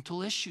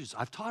 mental issues.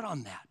 I've taught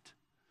on that.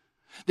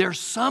 There are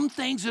some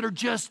things that are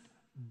just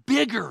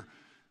bigger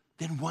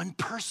than one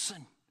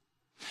person.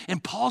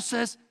 And Paul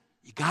says,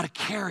 you got to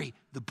carry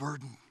the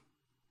burden.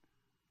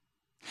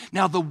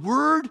 Now, the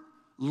word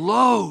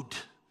load,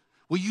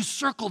 will you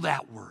circle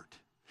that word?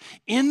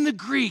 In the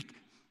Greek,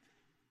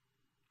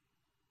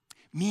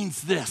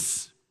 means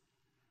this: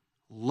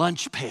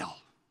 lunch pail.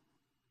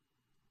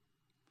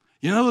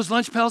 You know those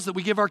lunch pails that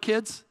we give our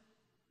kids?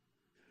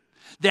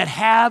 That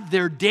have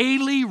their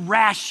daily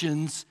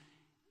rations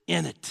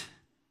in it.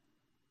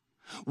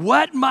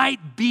 What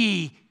might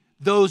be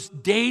those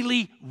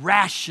daily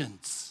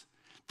rations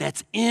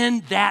that's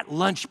in that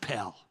lunch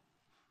pail?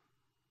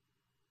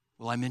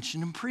 Well, I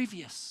mentioned them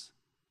previous.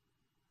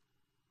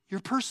 Your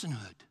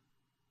personhood.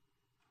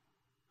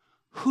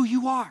 Who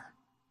you are.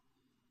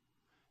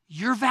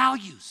 Your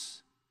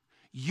values.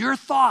 Your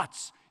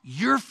thoughts.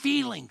 Your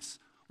feelings.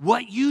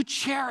 What you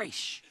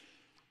cherish.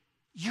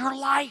 Your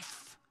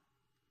life.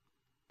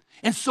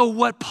 And so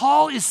what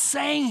Paul is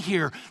saying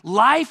here,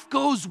 life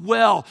goes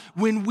well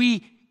when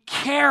we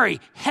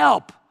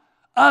help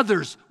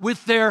others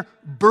with their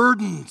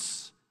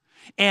burdens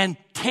and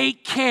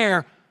take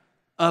care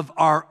of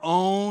our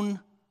own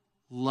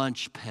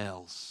lunch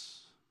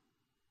pails.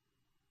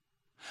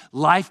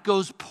 Life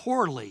goes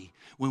poorly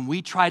when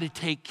we try to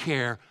take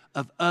care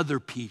of other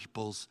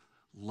people's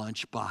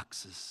lunch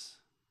boxes.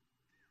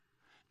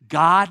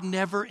 God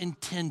never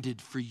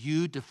intended for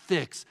you to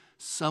fix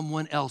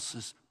someone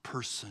else's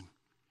person.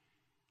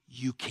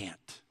 You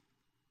can't.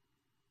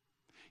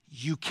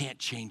 You can't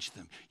change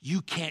them.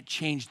 You can't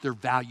change their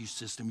value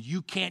system.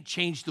 You can't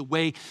change the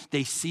way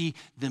they see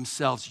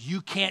themselves.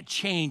 You can't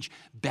change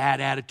bad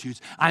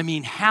attitudes. I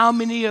mean, how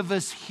many of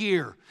us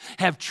here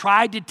have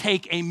tried to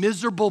take a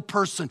miserable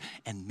person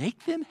and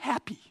make them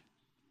happy?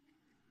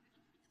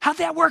 How'd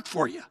that work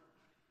for you?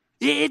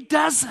 It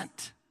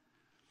doesn't.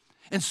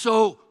 And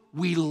so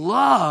we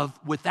love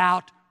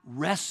without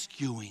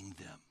rescuing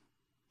them.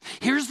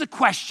 Here's the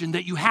question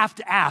that you have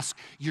to ask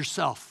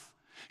yourself.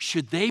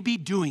 Should they be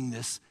doing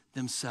this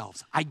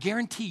themselves? I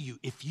guarantee you,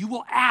 if you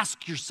will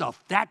ask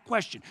yourself that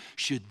question,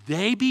 should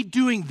they be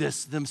doing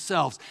this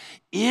themselves,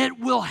 it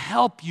will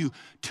help you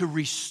to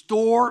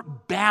restore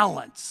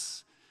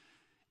balance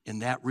in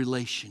that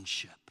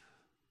relationship.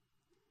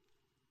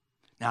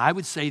 Now, I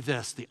would say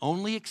this, the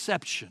only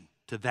exception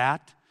to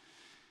that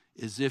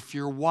is if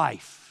your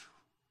wife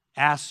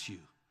asks you,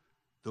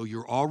 though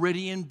you're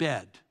already in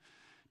bed,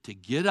 to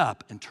get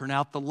up and turn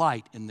out the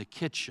light in the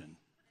kitchen,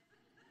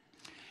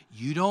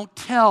 you don't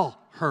tell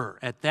her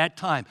at that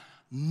time,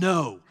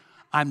 no,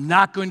 I'm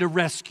not going to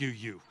rescue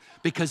you,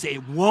 because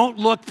it won't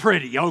look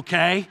pretty,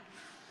 okay?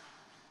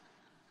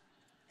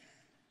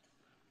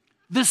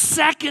 The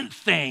second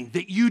thing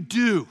that you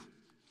do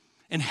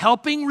in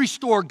helping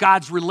restore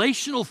God's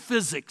relational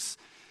physics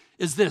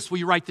is this. Will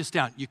you write this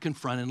down? You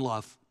confront in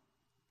love.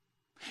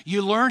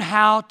 You learn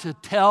how to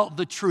tell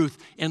the truth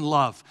in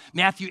love.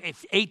 Matthew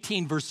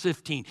 18, verse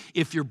 15.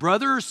 If your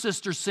brother or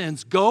sister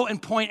sins, go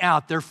and point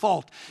out their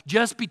fault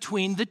just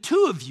between the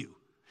two of you.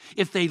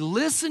 If they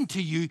listen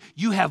to you,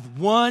 you have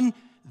won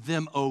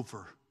them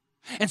over.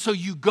 And so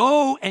you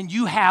go and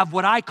you have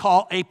what I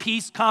call a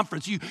peace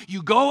conference.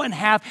 You go and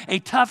have a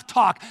tough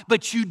talk,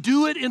 but you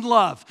do it in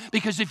love.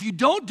 Because if you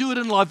don't do it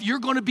in love, you're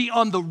going to be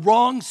on the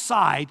wrong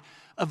side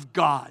of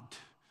God.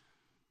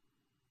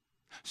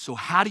 So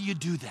how do you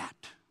do that?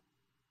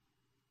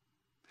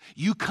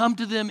 You come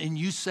to them and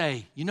you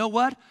say, you know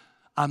what?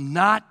 I'm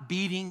not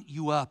beating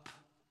you up.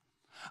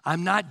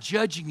 I'm not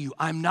judging you.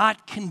 I'm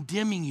not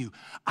condemning you.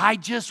 I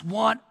just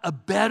want a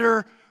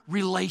better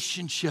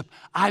relationship.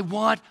 I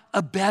want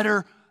a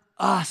better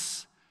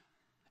us.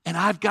 And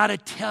I've got to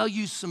tell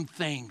you some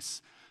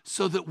things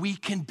so that we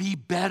can be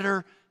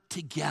better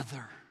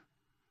together.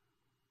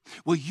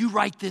 Will you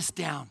write this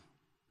down?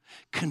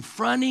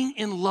 Confronting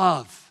in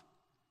love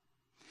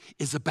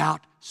is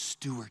about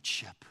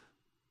stewardship.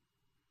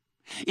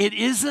 It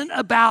isn't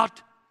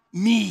about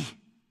me.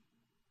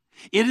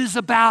 It is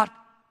about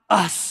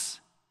us.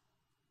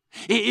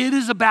 It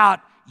is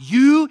about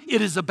you.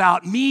 It is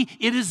about me.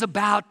 It is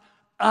about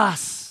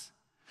us.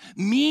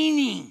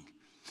 Meaning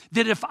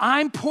that if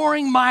I'm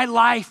pouring my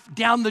life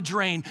down the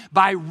drain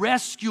by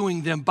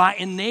rescuing them, by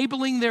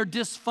enabling their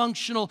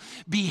dysfunctional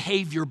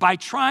behavior, by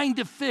trying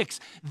to fix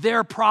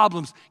their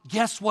problems,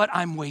 guess what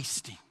I'm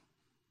wasting?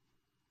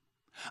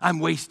 I'm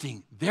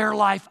wasting their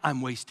life. I'm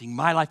wasting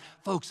my life.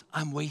 Folks,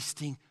 I'm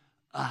wasting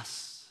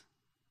us.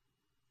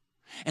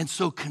 And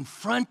so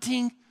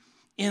confronting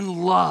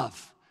in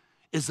love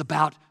is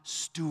about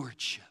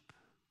stewardship.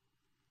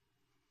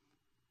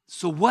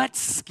 So what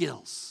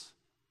skills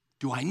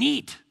do I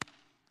need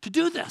to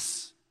do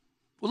this?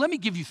 Well, let me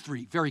give you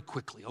three very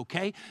quickly,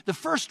 okay? The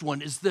first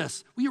one is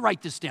this. Will you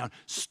write this down?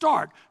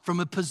 Start from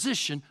a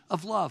position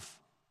of love.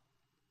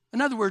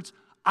 In other words,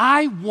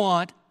 I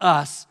want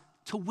us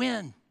to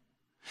win.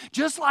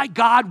 Just like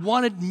God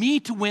wanted me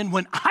to win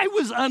when I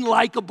was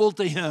unlikable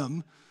to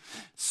him,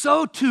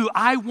 so too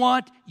I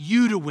want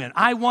you to win.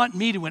 I want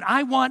me to win.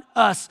 I want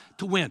us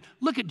to win.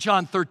 Look at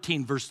John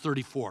 13, verse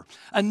 34.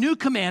 A new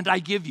command I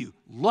give you,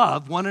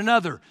 love one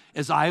another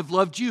as I have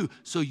loved you,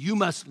 so you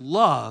must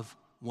love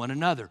one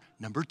another.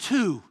 Number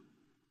two,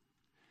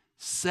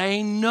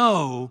 say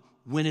no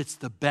when it's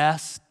the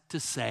best to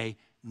say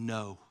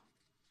no.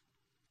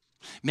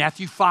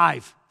 Matthew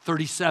 5,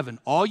 37.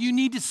 All you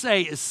need to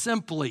say is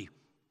simply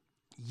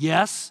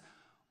yes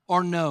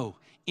or no.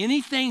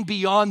 Anything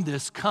beyond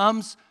this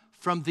comes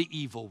from the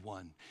evil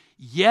one.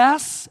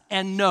 Yes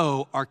and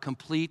no are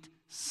complete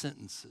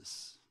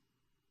sentences.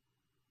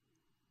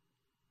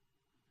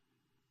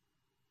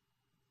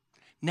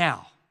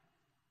 Now,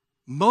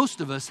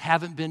 most of us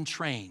haven't been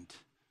trained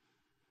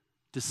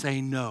to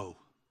say no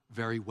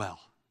very well.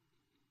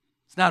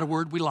 It's not a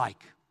word we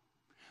like.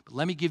 But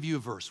let me give you a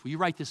verse. Will you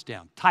write this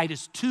down?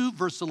 Titus 2,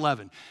 verse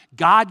 11.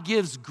 God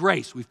gives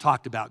grace. We've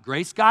talked about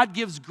grace. God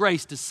gives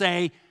grace to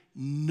say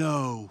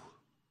no.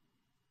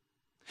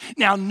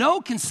 Now,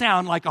 no can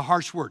sound like a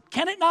harsh word.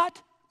 Can it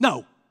not?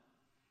 No.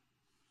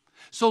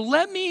 So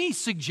let me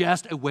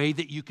suggest a way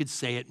that you could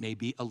say it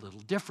maybe a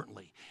little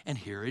differently. And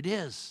here it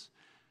is.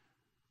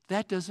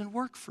 That doesn't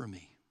work for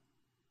me.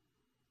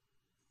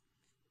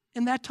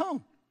 In that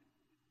tone.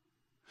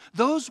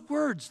 Those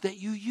words that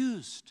you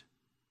used,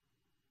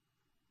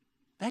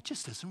 that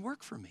just doesn't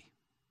work for me.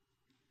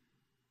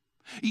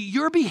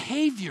 Your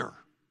behavior,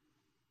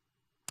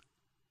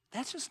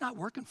 that's just not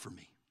working for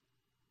me.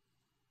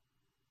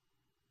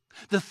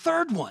 The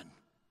third one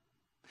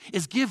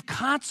is give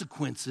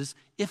consequences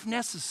if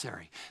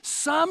necessary.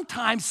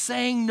 Sometimes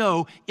saying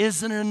no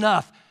isn't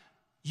enough.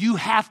 You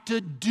have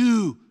to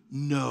do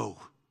no.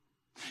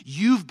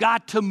 You've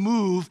got to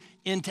move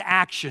into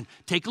action.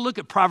 Take a look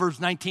at Proverbs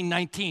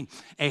 19:19.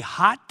 A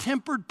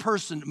hot-tempered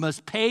person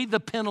must pay the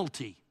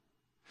penalty.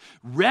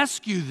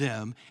 Rescue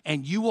them,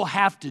 and you will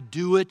have to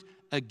do it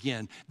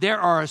again. There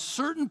are a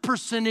certain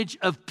percentage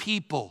of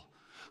people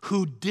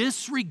who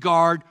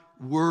disregard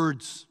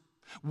words.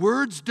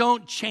 Words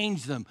don't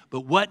change them,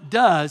 but what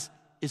does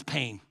is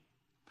pain.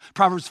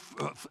 Proverbs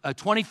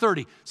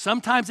 20:30.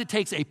 Sometimes it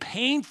takes a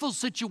painful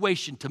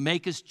situation to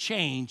make us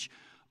change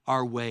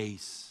our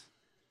ways.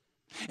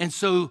 And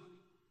so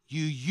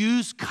you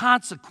use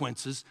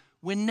consequences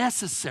when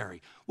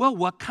necessary. Well,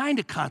 what kind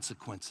of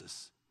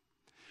consequences?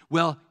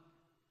 Well,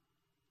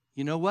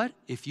 you know what?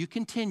 If you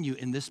continue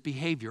in this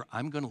behavior,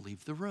 I'm going to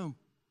leave the room.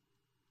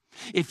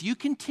 If you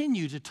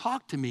continue to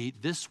talk to me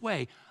this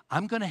way,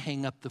 I'm going to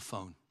hang up the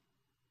phone.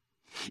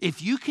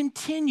 If you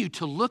continue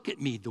to look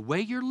at me the way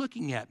you're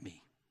looking at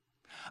me,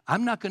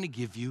 I'm not going to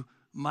give you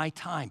my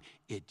time.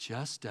 It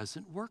just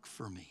doesn't work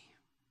for me.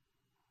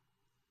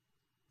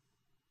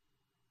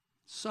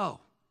 So,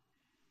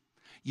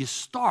 you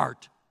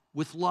start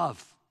with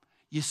love.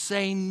 You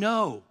say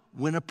no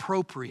when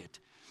appropriate,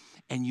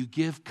 and you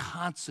give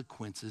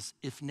consequences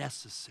if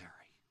necessary.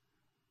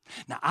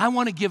 Now, I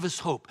want to give us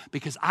hope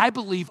because I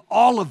believe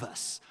all of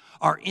us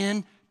are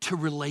into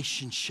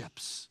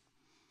relationships.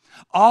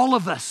 All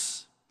of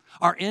us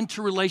are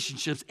into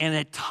relationships, and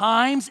at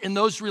times in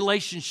those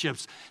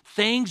relationships,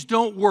 things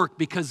don't work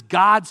because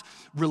God's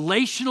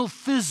relational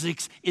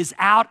physics is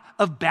out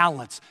of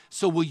balance.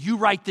 So will you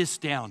write this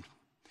down?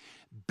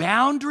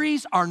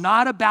 Boundaries are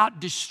not about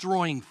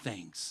destroying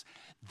things.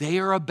 They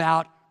are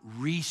about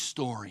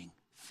restoring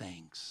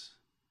things.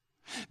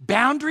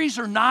 Boundaries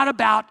are not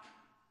about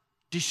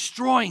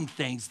destroying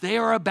things. They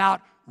are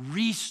about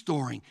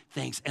restoring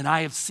things. And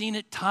I have seen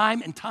it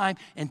time and time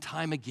and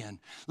time again.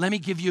 Let me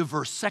give you a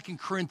verse, 2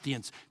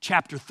 Corinthians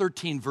chapter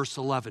 13, verse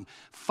 11.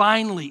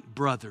 Finally,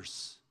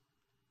 brothers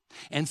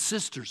and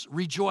sisters,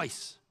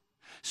 rejoice.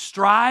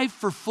 Strive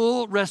for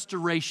full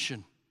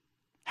restoration.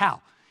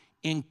 How?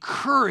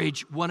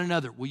 Encourage one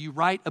another. Will you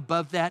write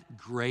above that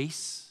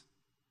grace?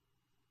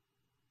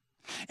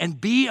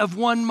 And be of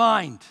one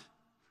mind.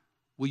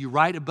 Will you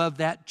write above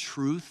that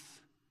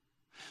truth?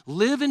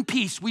 Live in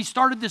peace. We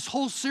started this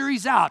whole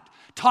series out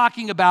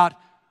talking about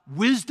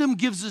wisdom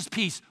gives us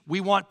peace. We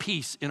want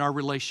peace in our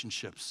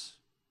relationships.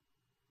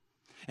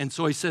 And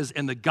so he says,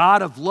 and the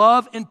God of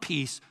love and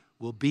peace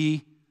will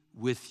be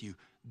with you.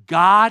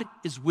 God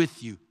is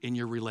with you in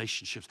your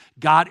relationships.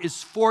 God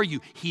is for you.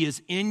 He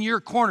is in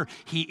your corner.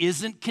 He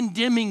isn't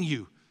condemning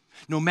you.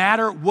 No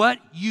matter what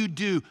you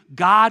do,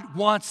 God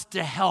wants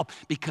to help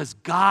because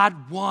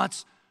God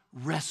wants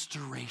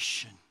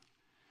restoration.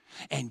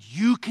 And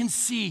you can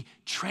see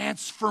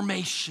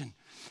transformation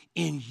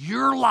in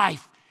your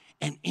life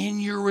and in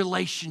your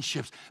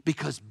relationships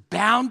because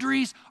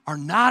boundaries are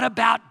not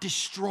about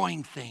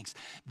destroying things.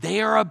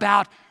 They are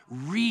about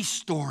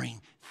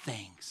restoring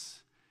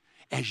things.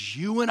 As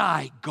you and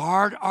I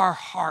guard our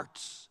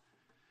hearts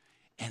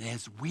and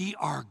as we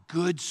are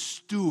good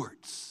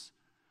stewards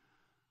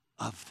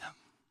of them.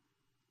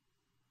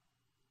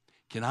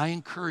 Can I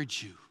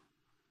encourage you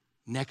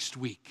next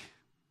week?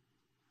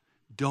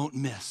 Don't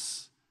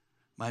miss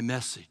my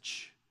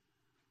message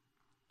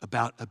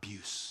about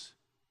abuse.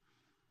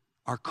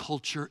 Our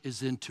culture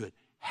is into it.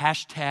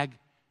 Hashtag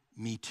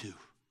me too.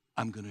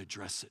 I'm going to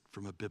address it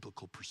from a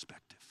biblical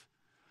perspective.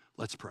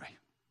 Let's pray.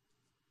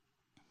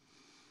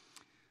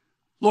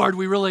 Lord,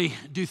 we really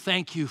do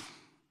thank you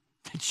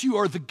that you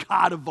are the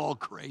God of all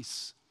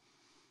grace.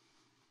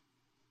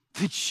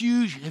 That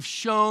you have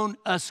shown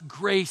us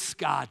grace,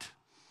 God,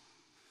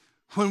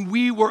 when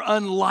we were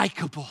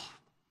unlikable.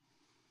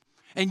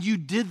 And you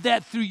did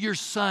that through your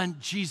Son,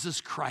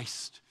 Jesus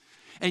Christ.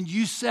 And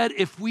you said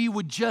if we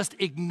would just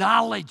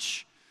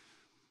acknowledge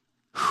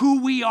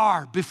who we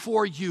are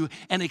before you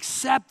and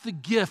accept the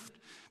gift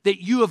that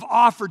you have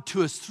offered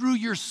to us through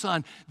your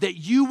Son, that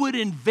you would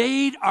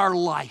invade our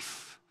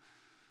life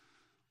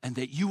and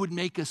that you would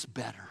make us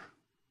better.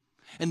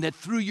 And that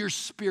through your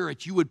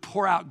Spirit, you would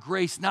pour out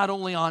grace not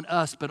only on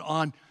us, but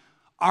on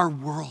our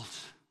world,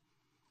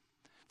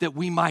 that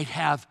we might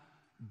have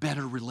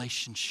better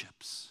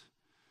relationships.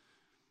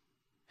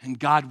 And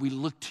God, we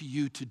look to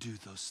you to do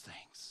those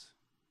things.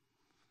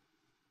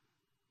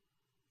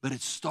 But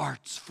it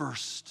starts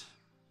first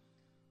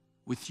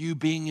with you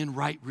being in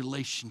right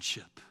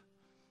relationship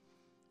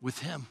with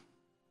him.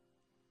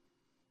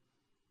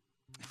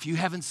 If you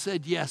haven't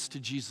said yes to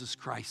Jesus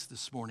Christ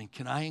this morning,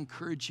 can I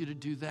encourage you to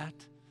do that?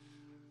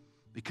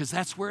 Because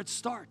that's where it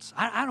starts.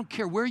 I don't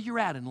care where you're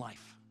at in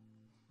life.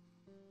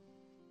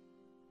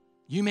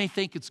 You may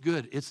think it's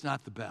good. It's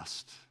not the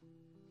best.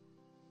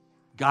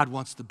 God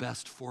wants the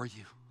best for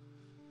you.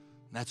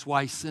 And that's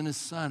why he sent his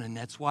Son, and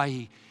that's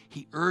why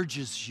he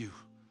urges you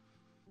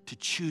to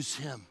choose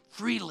him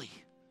freely.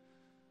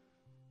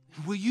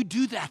 And will you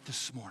do that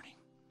this morning?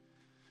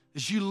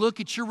 As you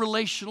look at your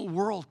relational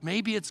world,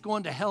 maybe it's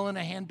going to hell in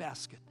a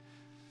handbasket.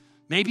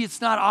 Maybe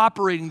it's not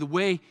operating the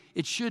way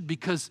it should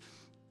because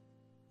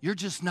you're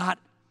just not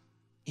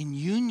in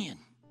union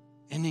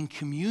and in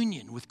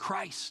communion with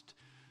Christ.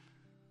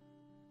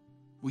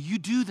 Will you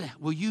do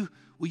that? Will you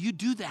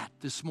do that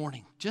this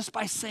morning? Just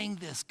by saying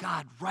this,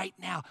 God, right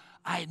now,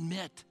 I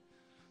admit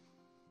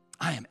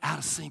I am out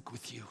of sync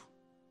with you.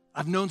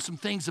 I've known some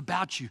things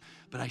about you,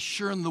 but I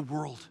sure in the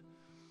world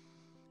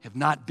have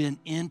not been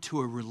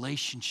into a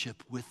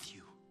relationship with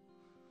you.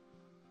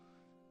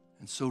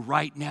 And so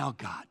right now,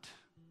 God,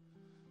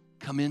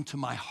 come into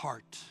my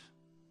heart.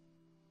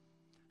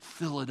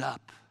 Fill it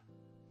up.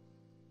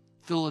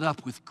 Fill it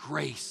up with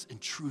grace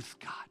and truth,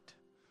 God.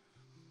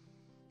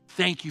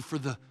 Thank you for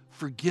the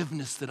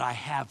forgiveness that I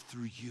have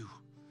through you.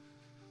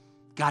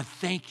 God,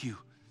 thank you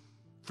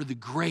for the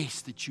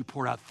grace that you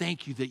poured out.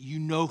 Thank you that you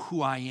know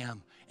who I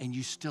am and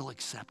you still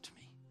accept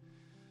me.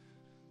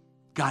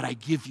 God, I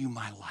give you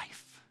my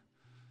life.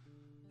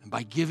 And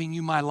by giving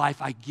you my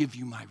life, I give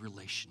you my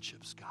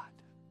relationships, God.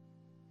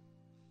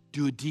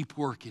 Do a deep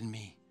work in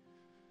me.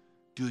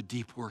 Do a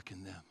deep work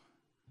in them.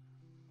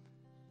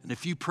 And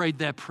if you prayed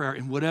that prayer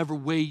in whatever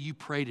way you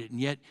prayed it, and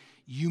yet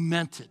you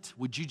meant it,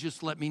 would you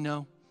just let me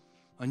know?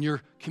 On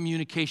your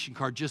communication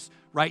card, just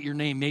write your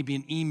name, maybe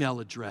an email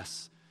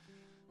address,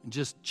 and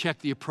just check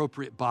the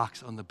appropriate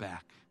box on the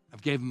back.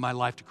 I've given my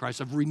life to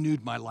Christ. I've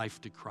renewed my life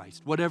to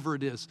Christ. Whatever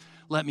it is,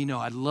 let me know.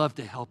 I'd love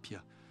to help you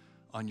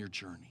on your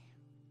journey.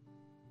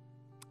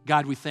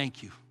 God, we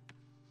thank you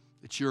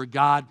that you're a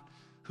God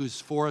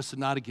who's for us and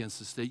not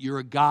against us, that you're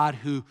a God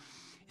who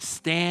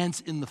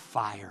stands in the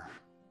fire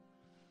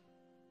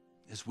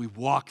as we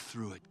walk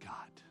through it, God.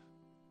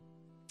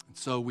 And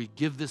so we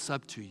give this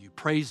up to you,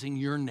 praising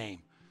your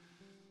name.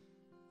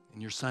 In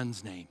your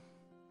Son's name,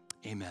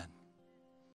 amen.